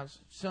said, now,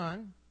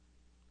 son,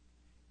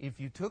 if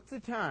you took the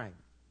time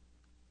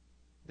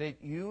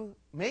that you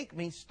make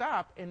me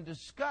stop and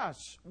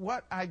discuss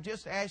what I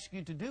just asked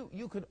you to do,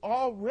 you could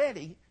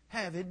already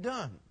have it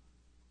done.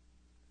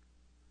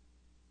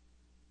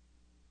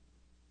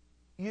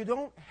 You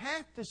don't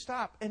have to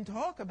stop and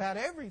talk about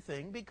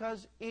everything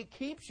because it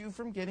keeps you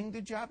from getting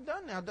the job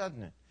done now,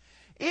 doesn't it?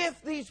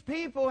 If these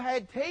people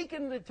had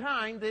taken the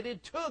time that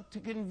it took to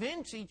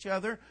convince each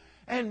other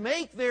and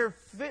make their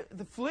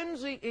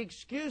flimsy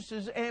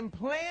excuses and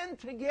plan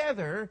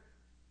together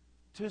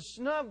to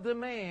snub the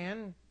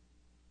man,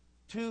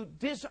 to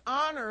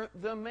dishonor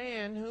the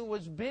man who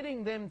was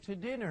bidding them to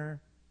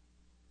dinner,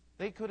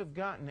 They could have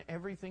gotten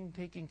everything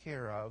taken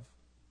care of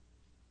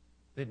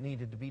that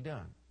needed to be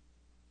done.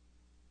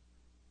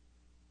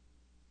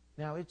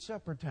 Now it's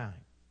supper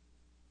time.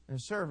 And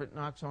the servant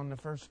knocks on the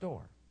first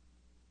door.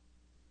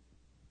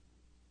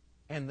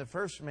 And the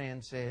first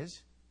man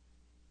says,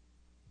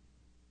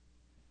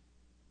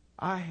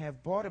 I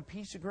have bought a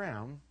piece of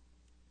ground,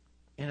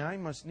 and I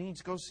must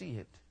needs go see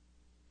it.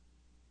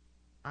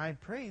 I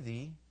pray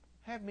thee,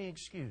 have me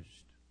excused.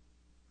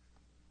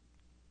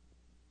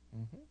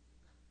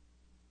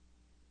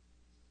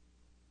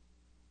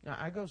 Now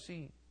I go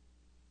see.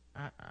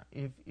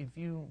 If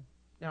you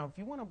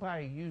want to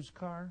buy a used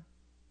car,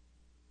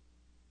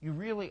 you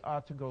really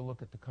ought to go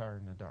look at the car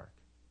in the dark.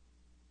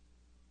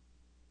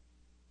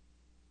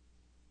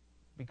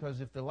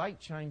 Because if the light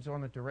shines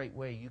on it the right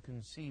way, you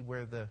can see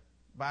where the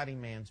body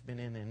man's been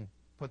in and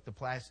put the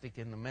plastic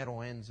and the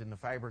metal ends and the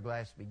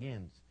fiberglass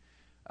begins.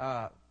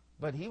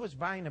 But he was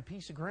buying a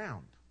piece of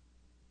ground.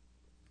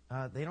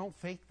 They don't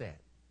fake that.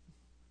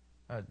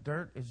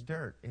 Dirt is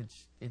dirt.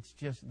 It's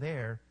just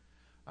there.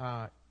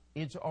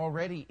 It's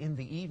already in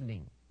the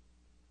evening.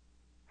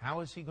 How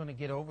is he going to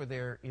get over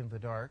there in the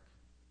dark?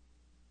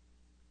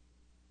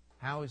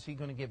 How is he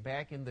going to get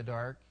back in the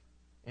dark?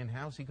 And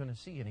how is he going to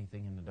see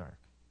anything in the dark?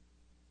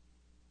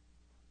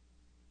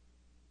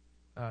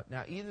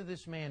 Now, either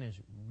this man is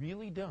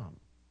really dumb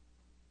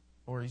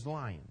or he's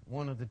lying.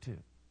 One of the two.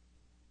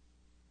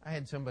 I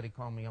had somebody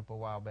call me up a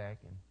while back,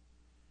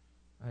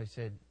 and I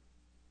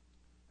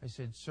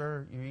said,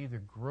 sir, you're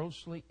either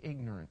grossly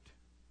ignorant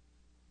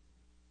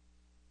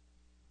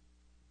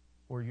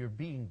or you're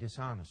being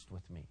dishonest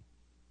with me.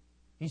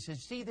 He said,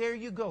 see, there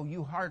you go,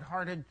 you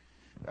hard-hearted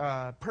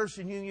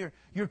person.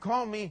 You're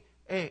calling me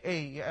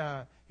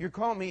you're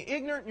calling me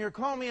ignorant and you're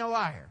calling me a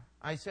liar.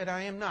 I said,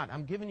 I am not.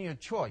 I'm giving you a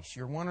choice.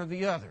 You're one or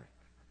the other.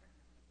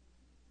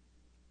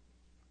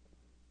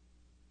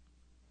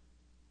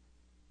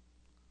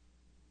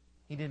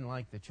 He didn't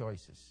like the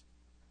choices.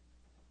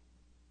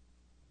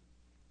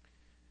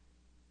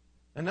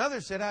 Another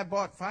said, I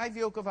bought 5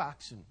 yoke of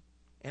oxen,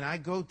 and I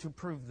go to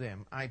prove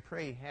them. I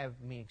pray, have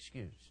me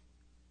excused.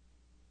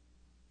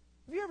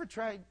 Have you ever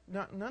tried?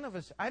 None of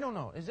us, I don't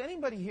know. Has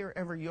anybody here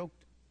ever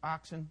yoked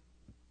oxen?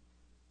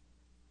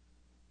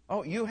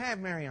 Oh, you have,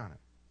 Mariana.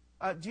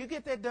 Do you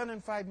get that done in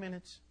 5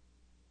 minutes?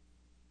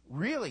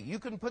 Really? You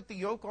can put the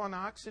yoke on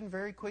oxen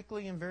very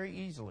quickly and very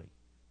easily.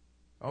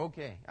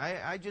 Okay.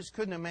 I just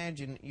couldn't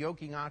imagine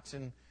yoking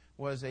oxen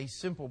was a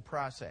simple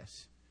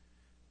process.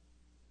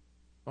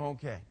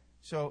 Okay.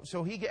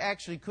 So he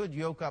actually could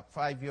yoke up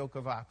 5 yoke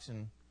of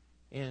oxen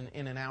in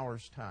an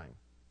hour's time.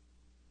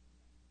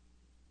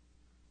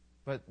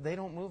 But they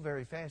don't move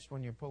very fast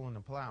when you're pulling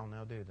a plow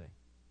now, do they?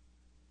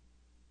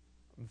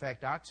 In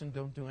fact, oxen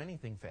don't do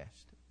anything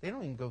fast. They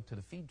don't even go to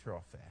the feed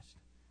trough fast.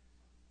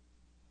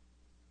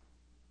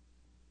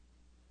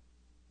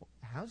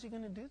 How's he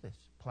going to do this?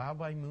 Plow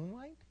by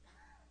moonlight?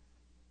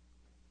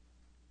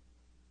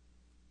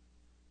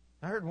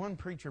 I heard one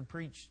preacher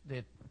preach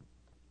that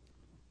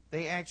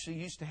they actually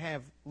used to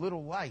have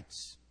little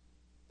lights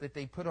that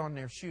they put on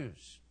their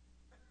shoes.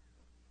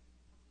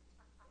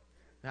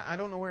 Now, I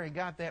don't know where he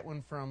got that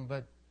one from,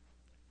 but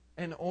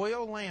an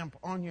oil lamp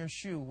on your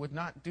shoe would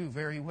not do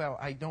very well,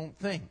 I don't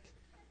think.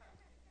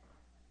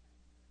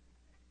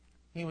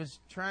 He was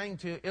trying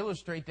to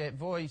illustrate that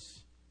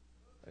voice,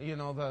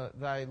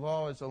 thy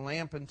law is a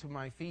lamp unto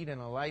my feet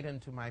and a light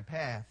unto my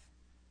path.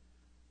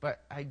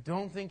 But I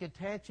don't think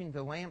attaching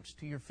the lamps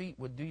to your feet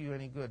would do you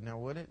any good. Now,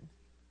 would it?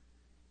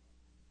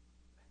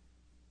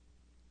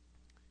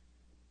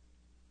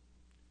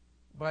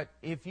 But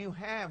if you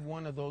have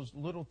one of those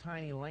little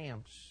tiny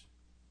lamps,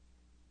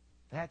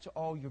 that's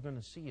all you're going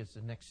to see is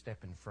the next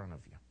step in front of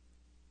you.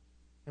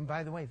 And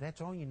by the way,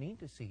 that's all you need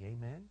to see.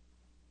 Amen?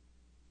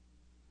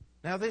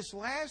 Now, this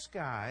last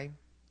guy,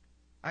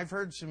 I've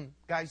heard some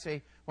guys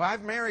say, well,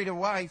 I've married a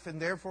wife and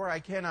therefore I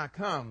cannot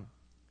come.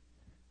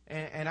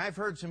 And I've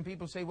heard some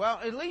people say, well,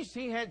 at least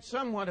he had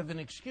somewhat of an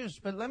excuse.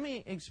 But let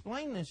me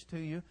explain this to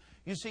you.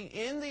 You see,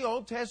 in the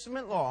Old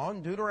Testament law,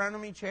 in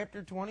Deuteronomy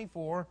chapter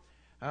 24,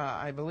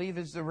 I believe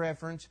is the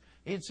reference,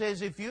 it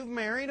says if you've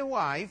married a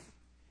wife,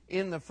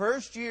 in the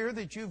first year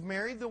that you've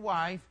married the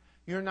wife,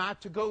 you're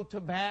not to go to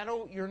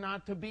battle, you're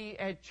not to be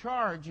at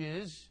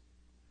charges,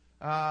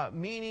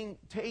 meaning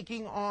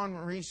taking on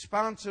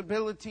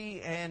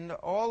responsibility and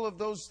all of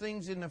those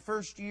things in the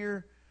first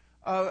year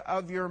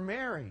of your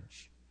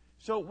marriage.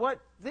 So what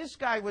this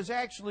guy was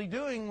actually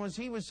doing was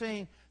he was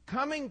saying,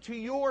 coming to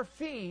your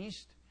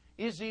feast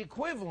is the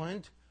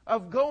equivalent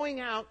of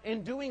going out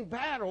and doing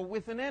battle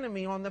with an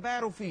enemy on the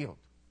battlefield.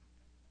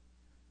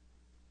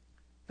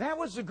 That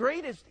was the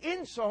greatest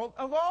insult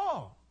of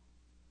all.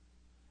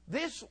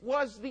 This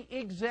was the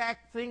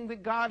exact thing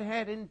that God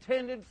had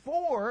intended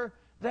for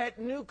that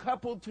new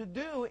couple to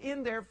do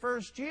in their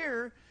first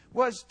year,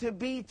 was to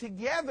be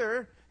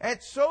together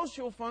at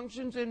social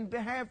functions and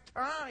have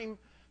time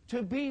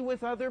to be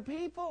with other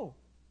people.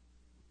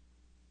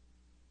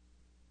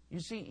 You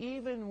see,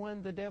 even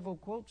when the devil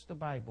quotes the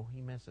Bible,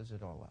 he messes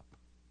it all up.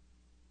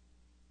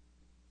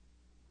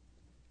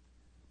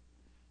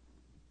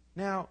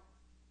 Now,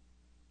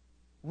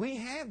 we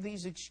have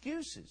these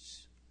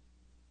excuses.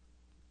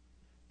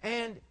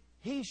 And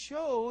he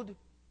showed,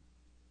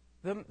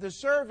 the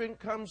servant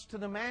comes to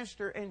the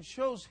master and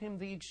shows him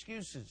the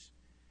excuses.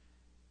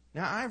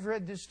 Now, I've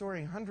read this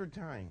story 100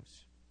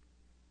 times.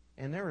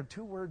 And there are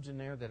 2 words in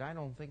there that I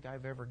don't think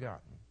I've ever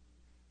gotten.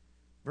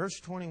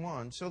 Verse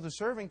 21, so the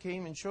servant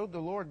came and showed the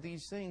Lord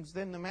these things.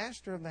 Then the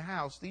master of the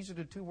house, these are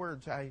the 2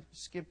 words I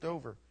skipped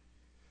over,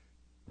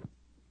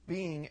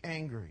 being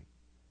angry.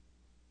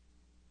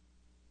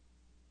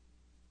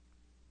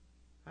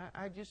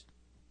 I just,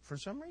 for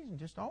some reason,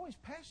 just always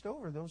passed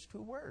over those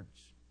 2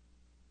 words.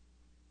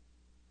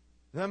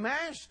 The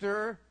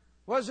master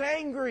was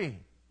angry.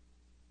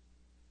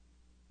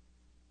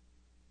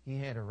 He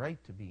had a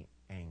right to be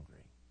angry.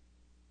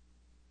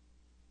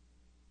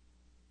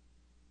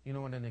 You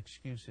know what an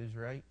excuse is,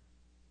 right?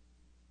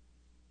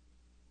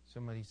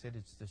 Somebody said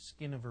it's the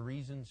skin of a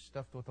reason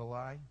stuffed with a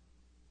lie.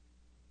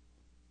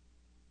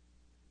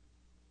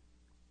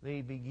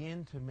 They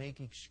began to make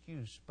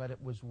excuse, but it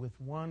was with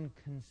one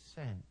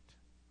consent.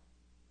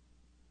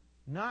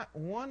 Not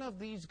one of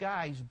these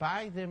guys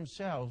by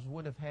themselves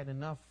would have had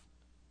enough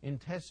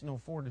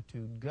intestinal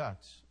fortitude,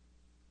 guts,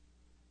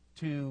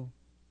 to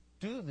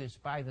do this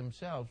by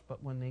themselves.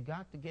 But when they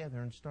got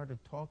together and started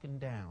talking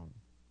down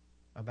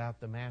about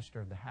the master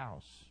of the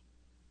house,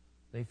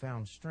 they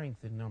found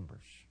strength in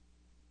numbers.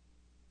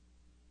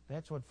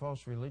 That's what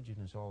false religion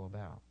is all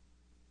about.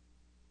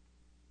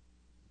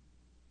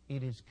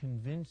 It is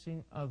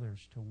convincing others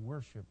to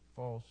worship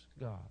false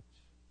gods.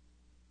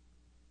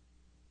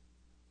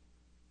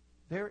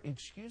 Their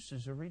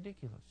excuses are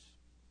ridiculous.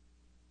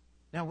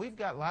 Now, we've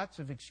got lots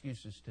of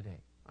excuses today.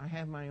 I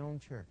have my own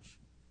church.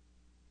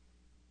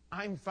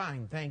 I'm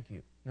fine, thank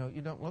you. No,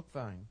 you don't look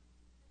fine.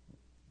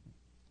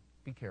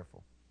 Be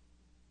careful.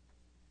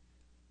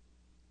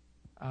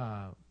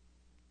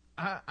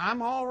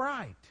 I'm all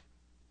right.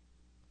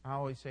 I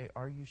always say,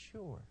 are you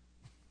sure?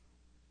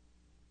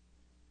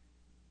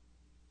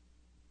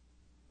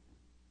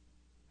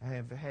 I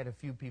have had a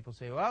few people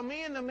say, well,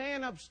 me and the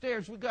man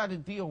upstairs, we got a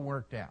deal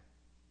worked out.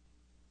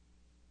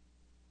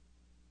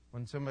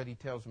 When somebody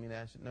tells me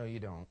that, I said, no, you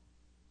don't.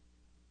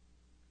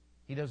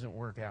 He doesn't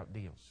work out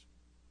deals.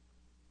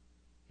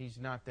 He's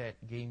not that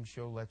game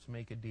show, Let's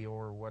Make a Deal,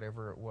 or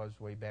whatever it was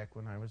way back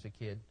when I was a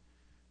kid.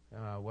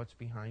 What's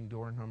behind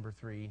door number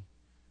 3?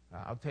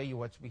 I'll tell you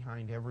what's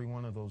behind every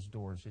one of those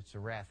doors. It's the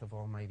wrath of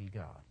Almighty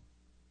God.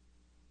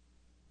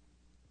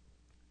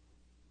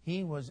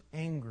 He was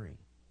angry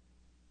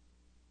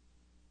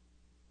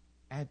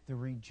at the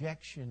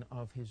rejection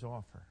of his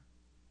offer.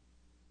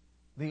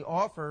 The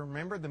offer,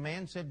 remember the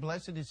man said,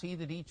 blessed is he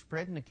that eats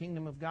bread in the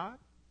kingdom of God?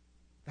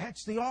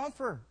 That's the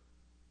offer.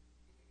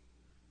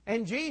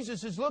 And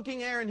Jesus is looking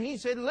there and he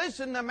said,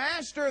 listen, the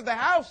master of the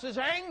house is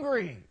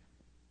angry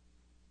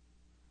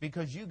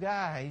because you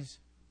guys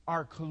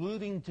are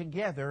colluding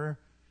together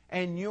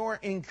and you're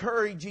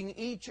encouraging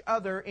each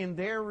other in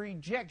their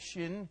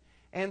rejection.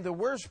 And the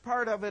worst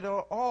part of it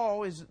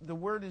all is the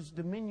word is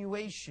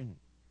diminution.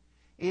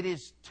 It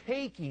is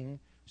taking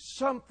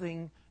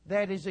something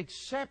that is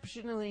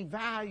exceptionally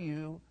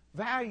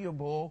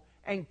valuable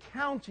and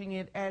counting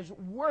it as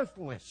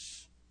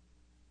worthless.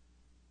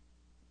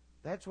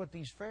 That's what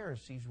these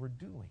Pharisees were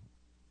doing.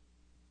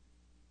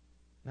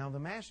 Now the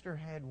master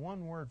had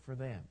one word for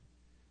them,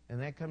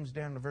 and that comes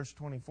down to verse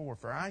 24.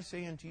 For I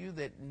say unto you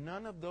that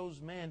none of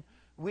those men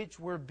which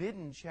were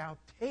bidden shall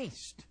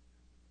taste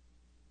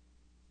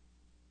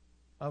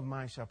of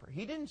my supper.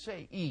 He didn't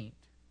say eat.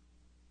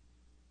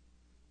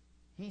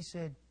 He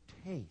said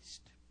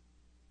taste.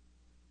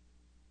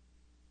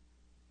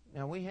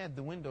 Now, we had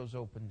the windows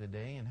open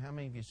today, and how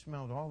many of you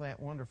smelled all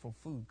that wonderful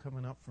food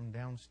coming up from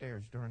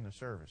downstairs during the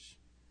service?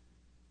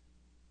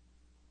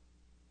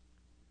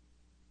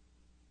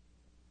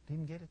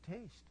 Didn't get a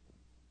taste.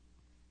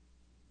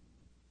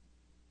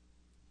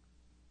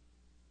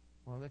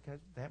 Well,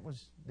 that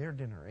was their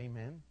dinner,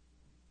 amen?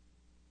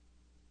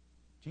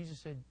 Jesus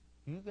said,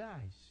 you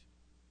guys,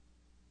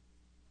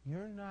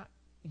 you're not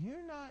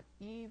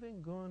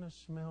even going to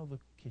smell the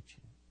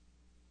kitchen.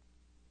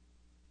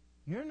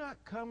 You're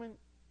not coming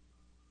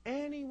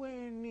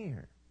anywhere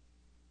near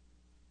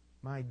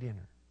my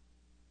dinner.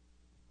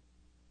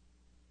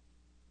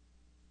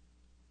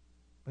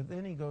 But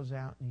then he goes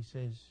out and he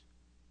says,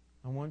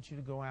 I want you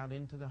to go out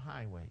into the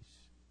highways.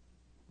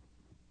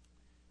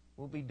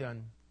 We'll be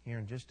done here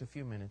in just a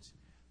few minutes.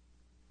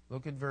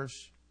 Look at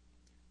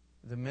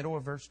the middle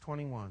of verse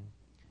 21.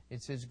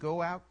 It says,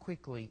 go out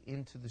quickly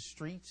into the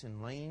streets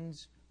and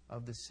lanes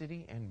of the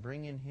city and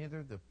bring in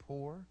hither the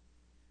poor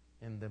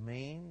and the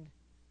maimed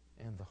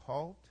and the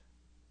halt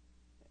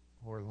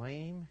or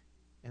lame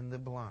and the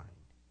blind.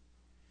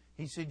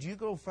 He said, you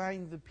go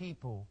find the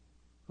people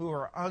who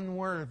are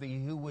unworthy,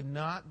 who would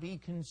not be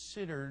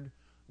considered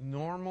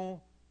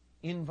normal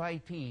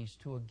invitees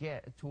to a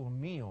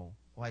meal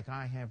like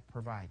I have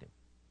provided.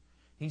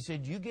 He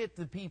said, you get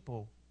the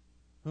people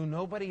who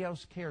nobody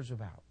else cares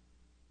about,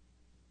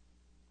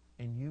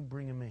 and you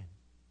bring them in.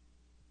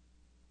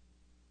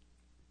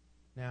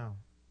 Now,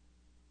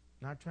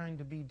 Not trying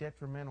to be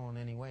detrimental in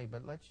any way,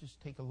 but let's just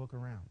take a look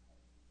around.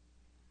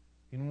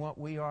 You know what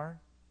we are?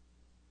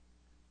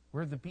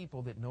 We're the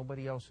people that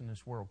nobody else in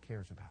this world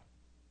cares about.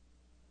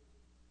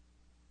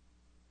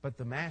 But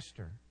the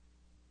Master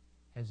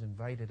has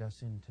invited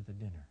us into the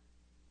dinner.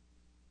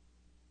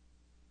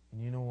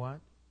 And you know what?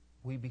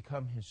 We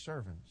become His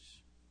servants.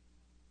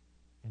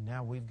 And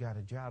now we've got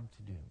a job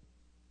to do.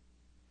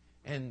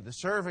 And the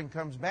servant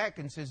comes back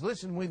and says,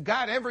 listen, we've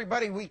got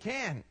everybody we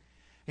can.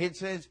 It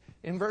says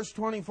in verse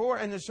 24,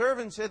 and the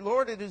servant said,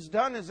 Lord, it is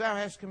done as thou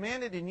hast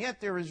commanded, and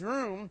yet there is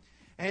room.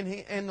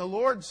 And the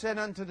Lord said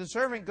unto the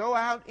servant, go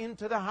out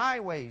into the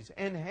highways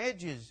and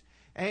hedges,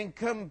 and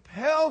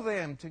compel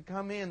them to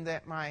come in,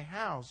 that my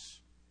house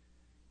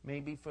may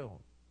be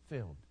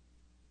filled.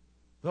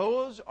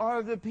 Those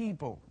are the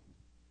people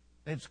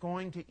that's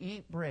going to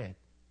eat bread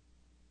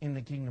in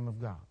the kingdom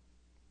of God.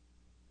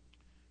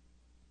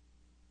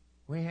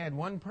 We had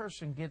one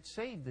person get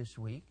saved this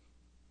week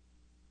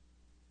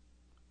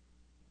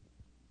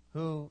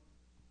who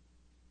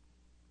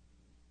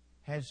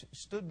has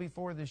stood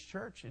before this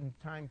church in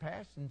time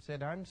past and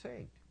said, I'm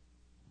saved.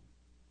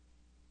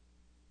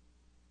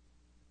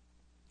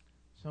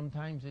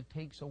 Sometimes it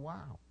takes a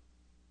while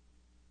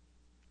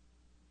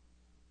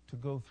to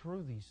go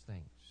through these things.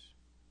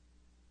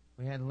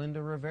 We had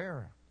Linda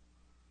Rivera,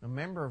 a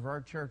member of our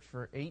church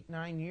for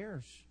 8-9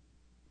 years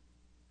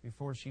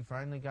before she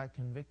finally got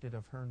convicted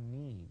of her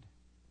need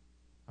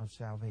of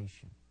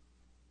salvation.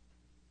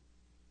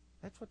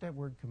 That's what that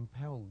word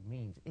compelled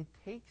means. It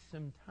takes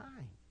some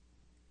time.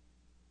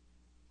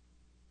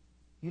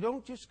 You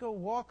don't just go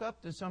walk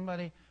up to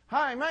somebody,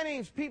 hi, my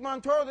name's Pete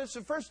Montoro. This is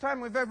the first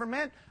time we've ever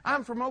met.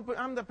 I'm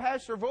the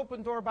pastor of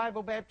Open Door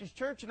Bible Baptist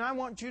Church, and I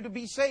want you to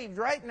be saved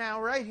right now,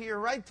 right here,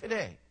 right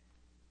today.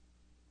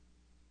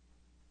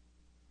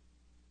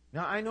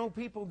 Now, I know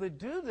people that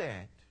do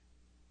that.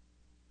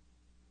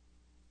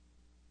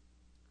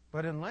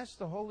 But unless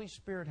the Holy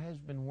Spirit has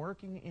been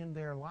working in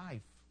their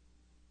life,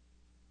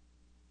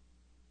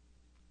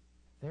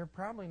 they're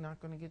probably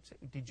not going to get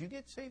saved. Did you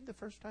get saved the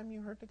first time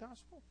you heard the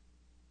gospel?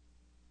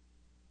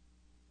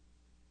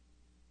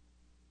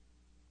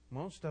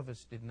 Most of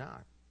us did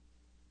not.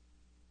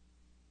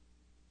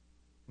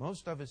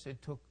 Most of us, it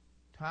took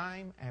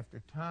time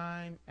after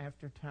time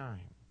after time.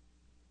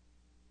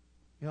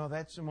 You know,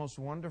 that's the most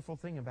wonderful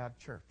thing about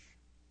church,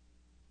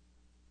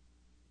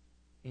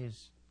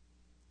 is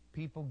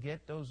people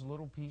get those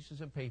little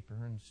pieces of paper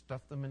and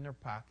stuff them in their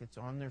pockets,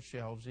 on their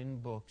shelves, in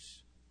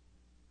books,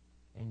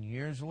 and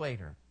years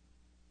later,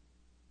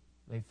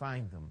 they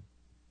find them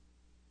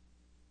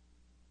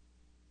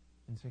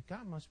and say,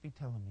 God must be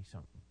telling me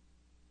something.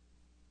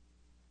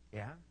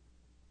 Yeah,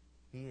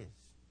 He is.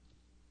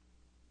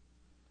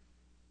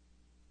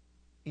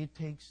 It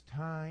takes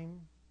time,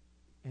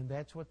 and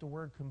that's what the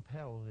word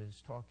compel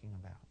is talking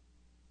about.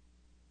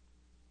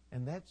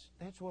 And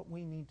that's what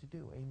we need to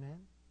do, amen?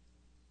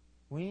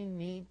 We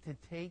need to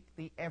take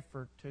the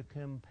effort to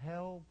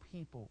compel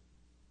people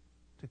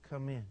to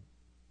come in.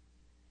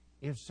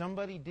 If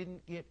somebody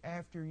didn't get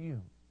after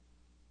you,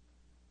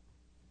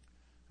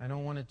 I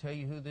don't want to tell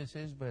you who this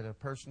is, but a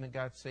person that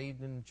got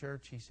saved in the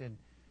church, he said,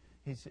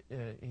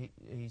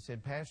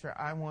 Pastor,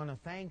 I want to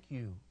thank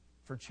you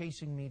for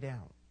chasing me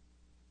down.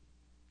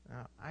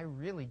 Now, I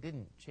really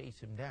didn't chase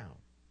him down.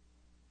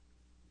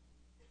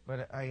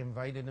 But I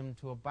invited him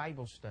to a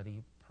Bible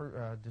study,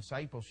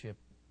 discipleship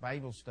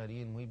Bible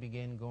study, and we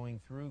began going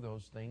through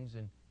those things,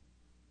 and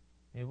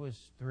it was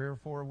 3 or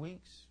 4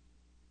 weeks.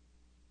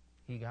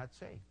 He got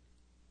saved.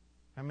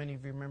 How many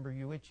of you remember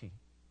Yuichi?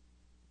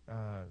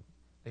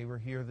 They were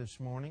here this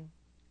morning.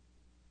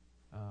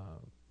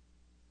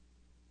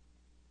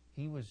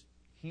 He was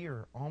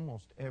here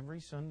almost every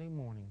Sunday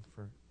morning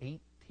for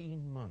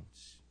 18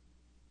 months.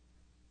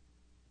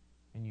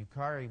 And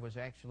Yukari was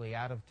actually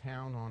out of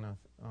town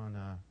on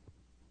a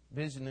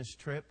business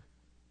trip,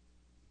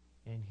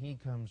 and he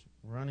comes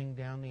running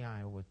down the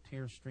aisle with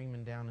tears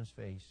streaming down his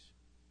face.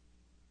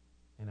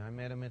 And I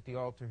met him at the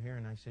altar here,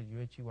 and I said,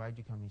 Yuichi, why'd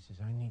you come? He says,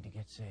 I need to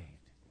get saved.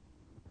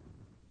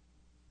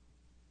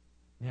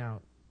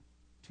 Now,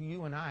 to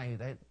you and I,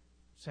 that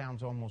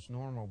sounds almost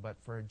normal, but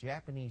for a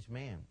Japanese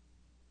man,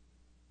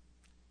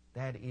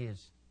 that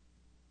is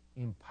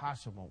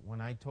impossible. When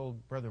I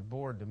told Brother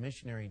Board, the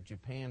missionary in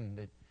Japan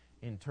that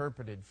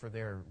interpreted for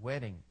their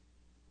wedding,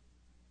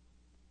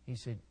 he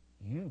said,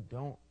 you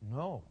don't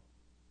know.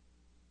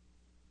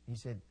 He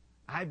said,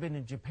 I've been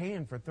in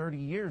Japan for 30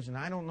 years, and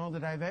I don't know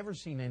that I've ever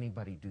seen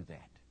anybody do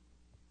that.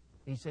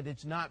 He said,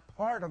 it's not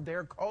part of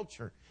their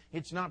culture.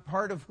 It's not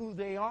part of who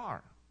they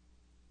are.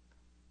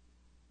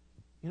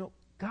 You know,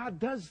 God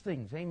does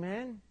things,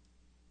 amen?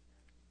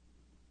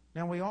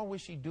 Now, we all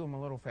wish He'd do them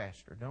a little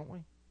faster, don't we?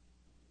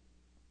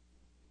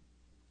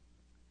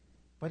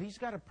 But He's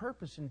got a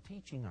purpose in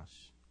teaching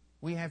us.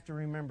 We have to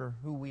remember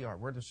who we are.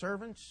 We're the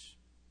servants.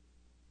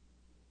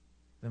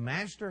 The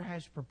Master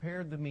has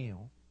prepared the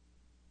meal.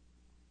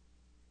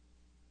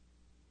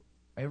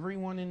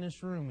 Everyone in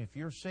this room, if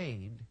you're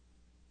saved,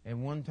 at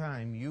one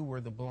time you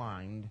were the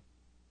blind,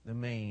 the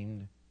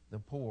maimed, the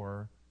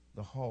poor,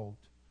 the halt.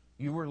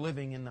 You were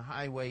living in the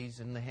highways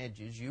and the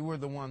hedges. You were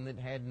the one that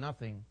had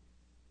nothing,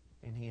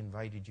 and He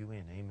invited you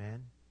in.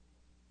 Amen?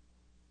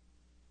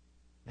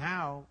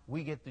 Now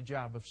we get the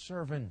job of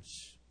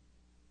servants.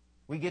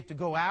 We get to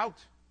go out,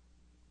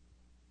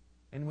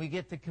 and we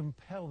get to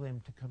compel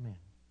them to come in.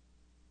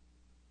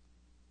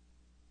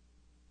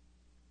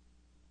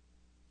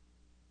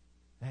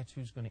 That's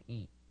who's going to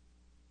eat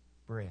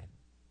bread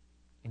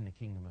in the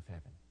kingdom of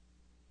heaven.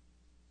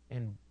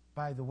 And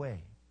by the way,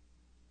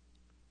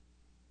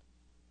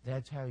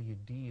 that's how you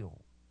deal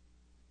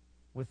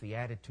with the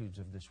attitudes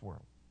of this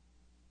world.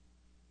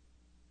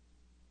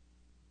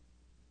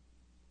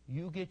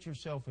 You get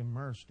yourself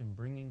immersed in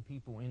bringing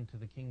people into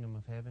the kingdom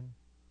of heaven,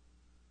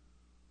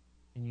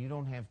 and you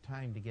don't have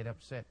time to get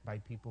upset by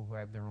people who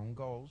have their own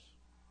goals.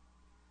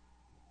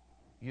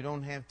 You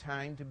don't have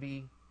time to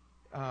be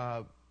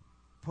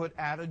put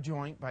out of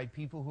joint by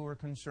people who are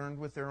concerned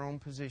with their own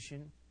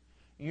position.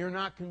 You're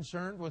not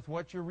concerned with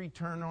what your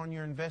return on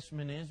your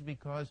investment is,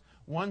 because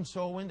one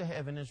soul into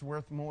heaven is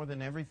worth more than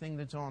everything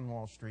that's on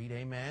Wall Street.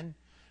 Amen?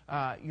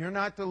 You're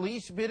not the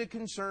least bit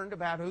concerned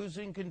about who's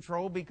in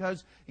control,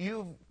 because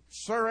you've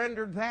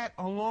surrendered that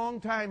a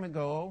long time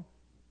ago.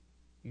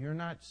 You're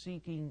not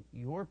seeking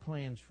your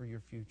plans for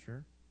your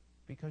future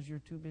because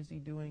you're too busy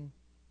doing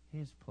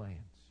His plans.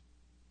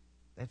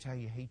 That's how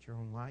you hate your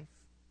own life.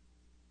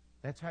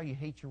 That's how you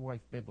hate your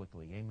wife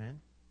biblically. Amen?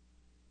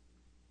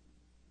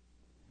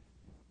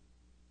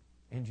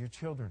 And your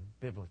children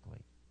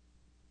biblically.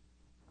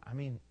 I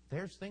mean,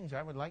 there's things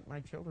I would like my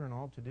children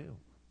all to do.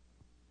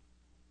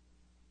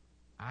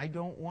 I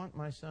don't want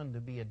my son to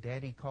be a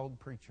daddy-called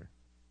preacher.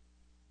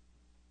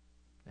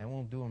 That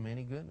won't do him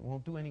any good. It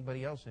won't do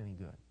anybody else any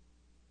good.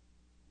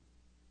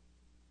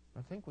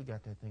 I think we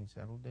got that thing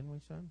settled, didn't we,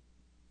 son?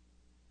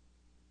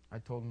 I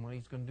told him what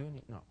he's going to do.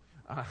 And no.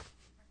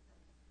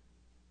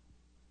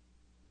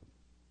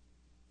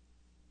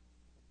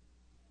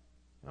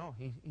 No,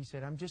 he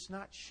said, I'm just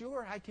not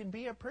sure I can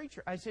be a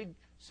preacher. I said,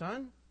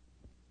 son,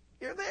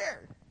 you're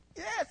there.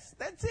 Yes,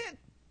 that's it.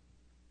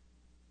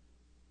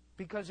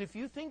 Because if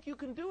you think you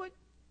can do it,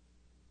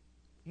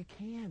 you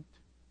can't.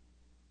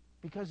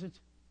 Because it's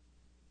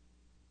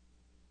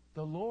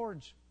the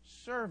Lord's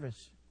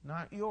service,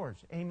 not yours.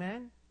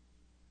 Amen?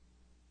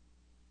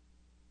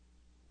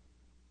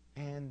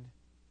 And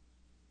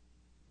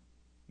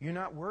you're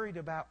not worried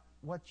about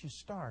what you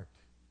start.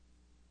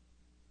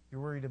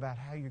 You're worried about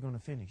how you're going to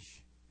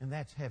finish. And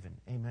that's heaven.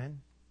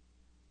 Amen?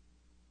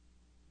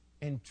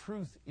 And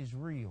truth is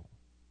real.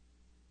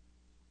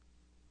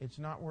 It's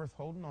not worth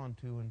holding on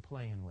to and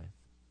playing with.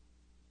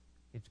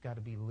 It's got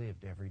to be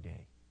lived every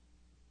day.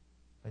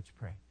 Let's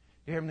pray.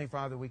 Dear Heavenly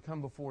Father, we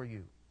come before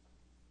You.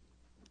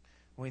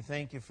 We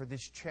thank You for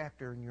this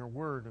chapter in Your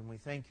Word, and we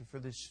thank You for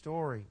this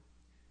story.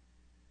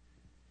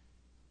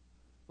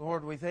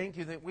 Lord, we thank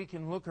You that we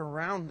can look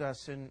around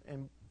us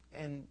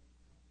and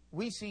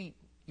we see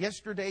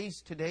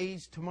yesterday's,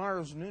 today's,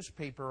 tomorrow's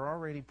newspaper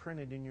already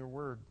printed in Your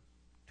Word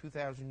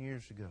 2,000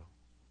 years ago.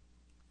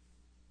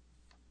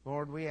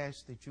 Lord, we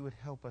ask that You would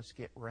help us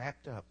get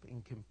wrapped up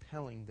in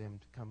compelling them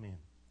to come in.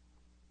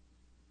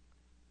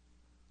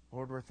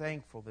 Lord, we're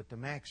thankful that the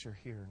Macs are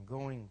here and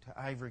going to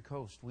Ivory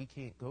Coast. We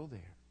can't go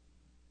there.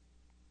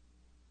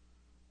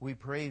 We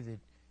pray that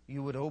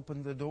You would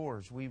open the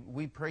doors.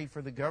 We pray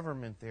for the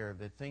government there,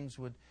 that things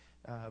would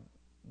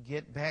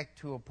get back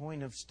to a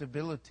point of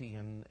stability,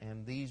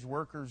 and these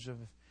workers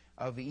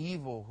of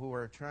evil who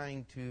are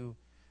trying to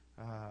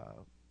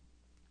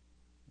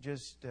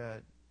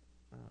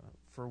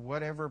for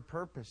whatever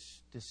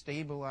purpose,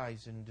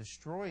 destabilize and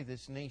destroy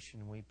this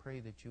nation. We pray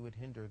that You would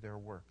hinder their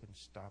work and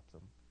stop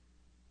them.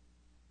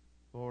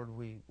 Lord,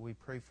 we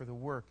pray for the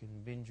work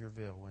in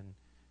Bingerville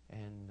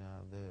and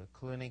the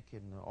clinic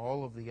and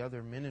all of the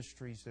other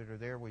ministries that are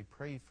there. We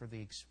pray for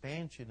the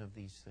expansion of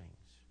these things.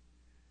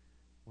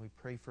 We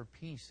pray for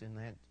peace in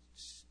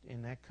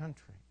that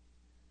country.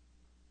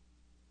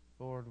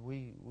 Lord,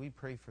 we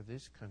pray for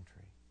this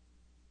country,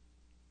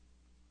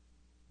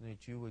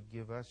 that You would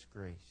give us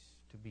grace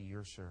to be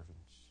Your servants.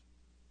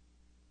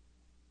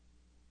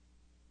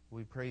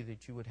 We pray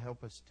that You would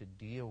help us to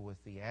deal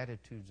with the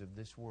attitudes of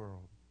this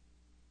world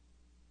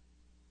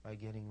by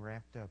getting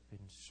wrapped up in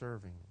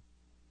serving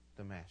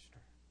the Master.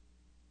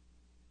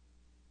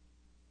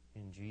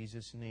 In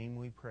Jesus' name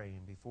we pray.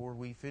 And before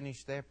we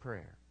finish that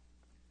prayer,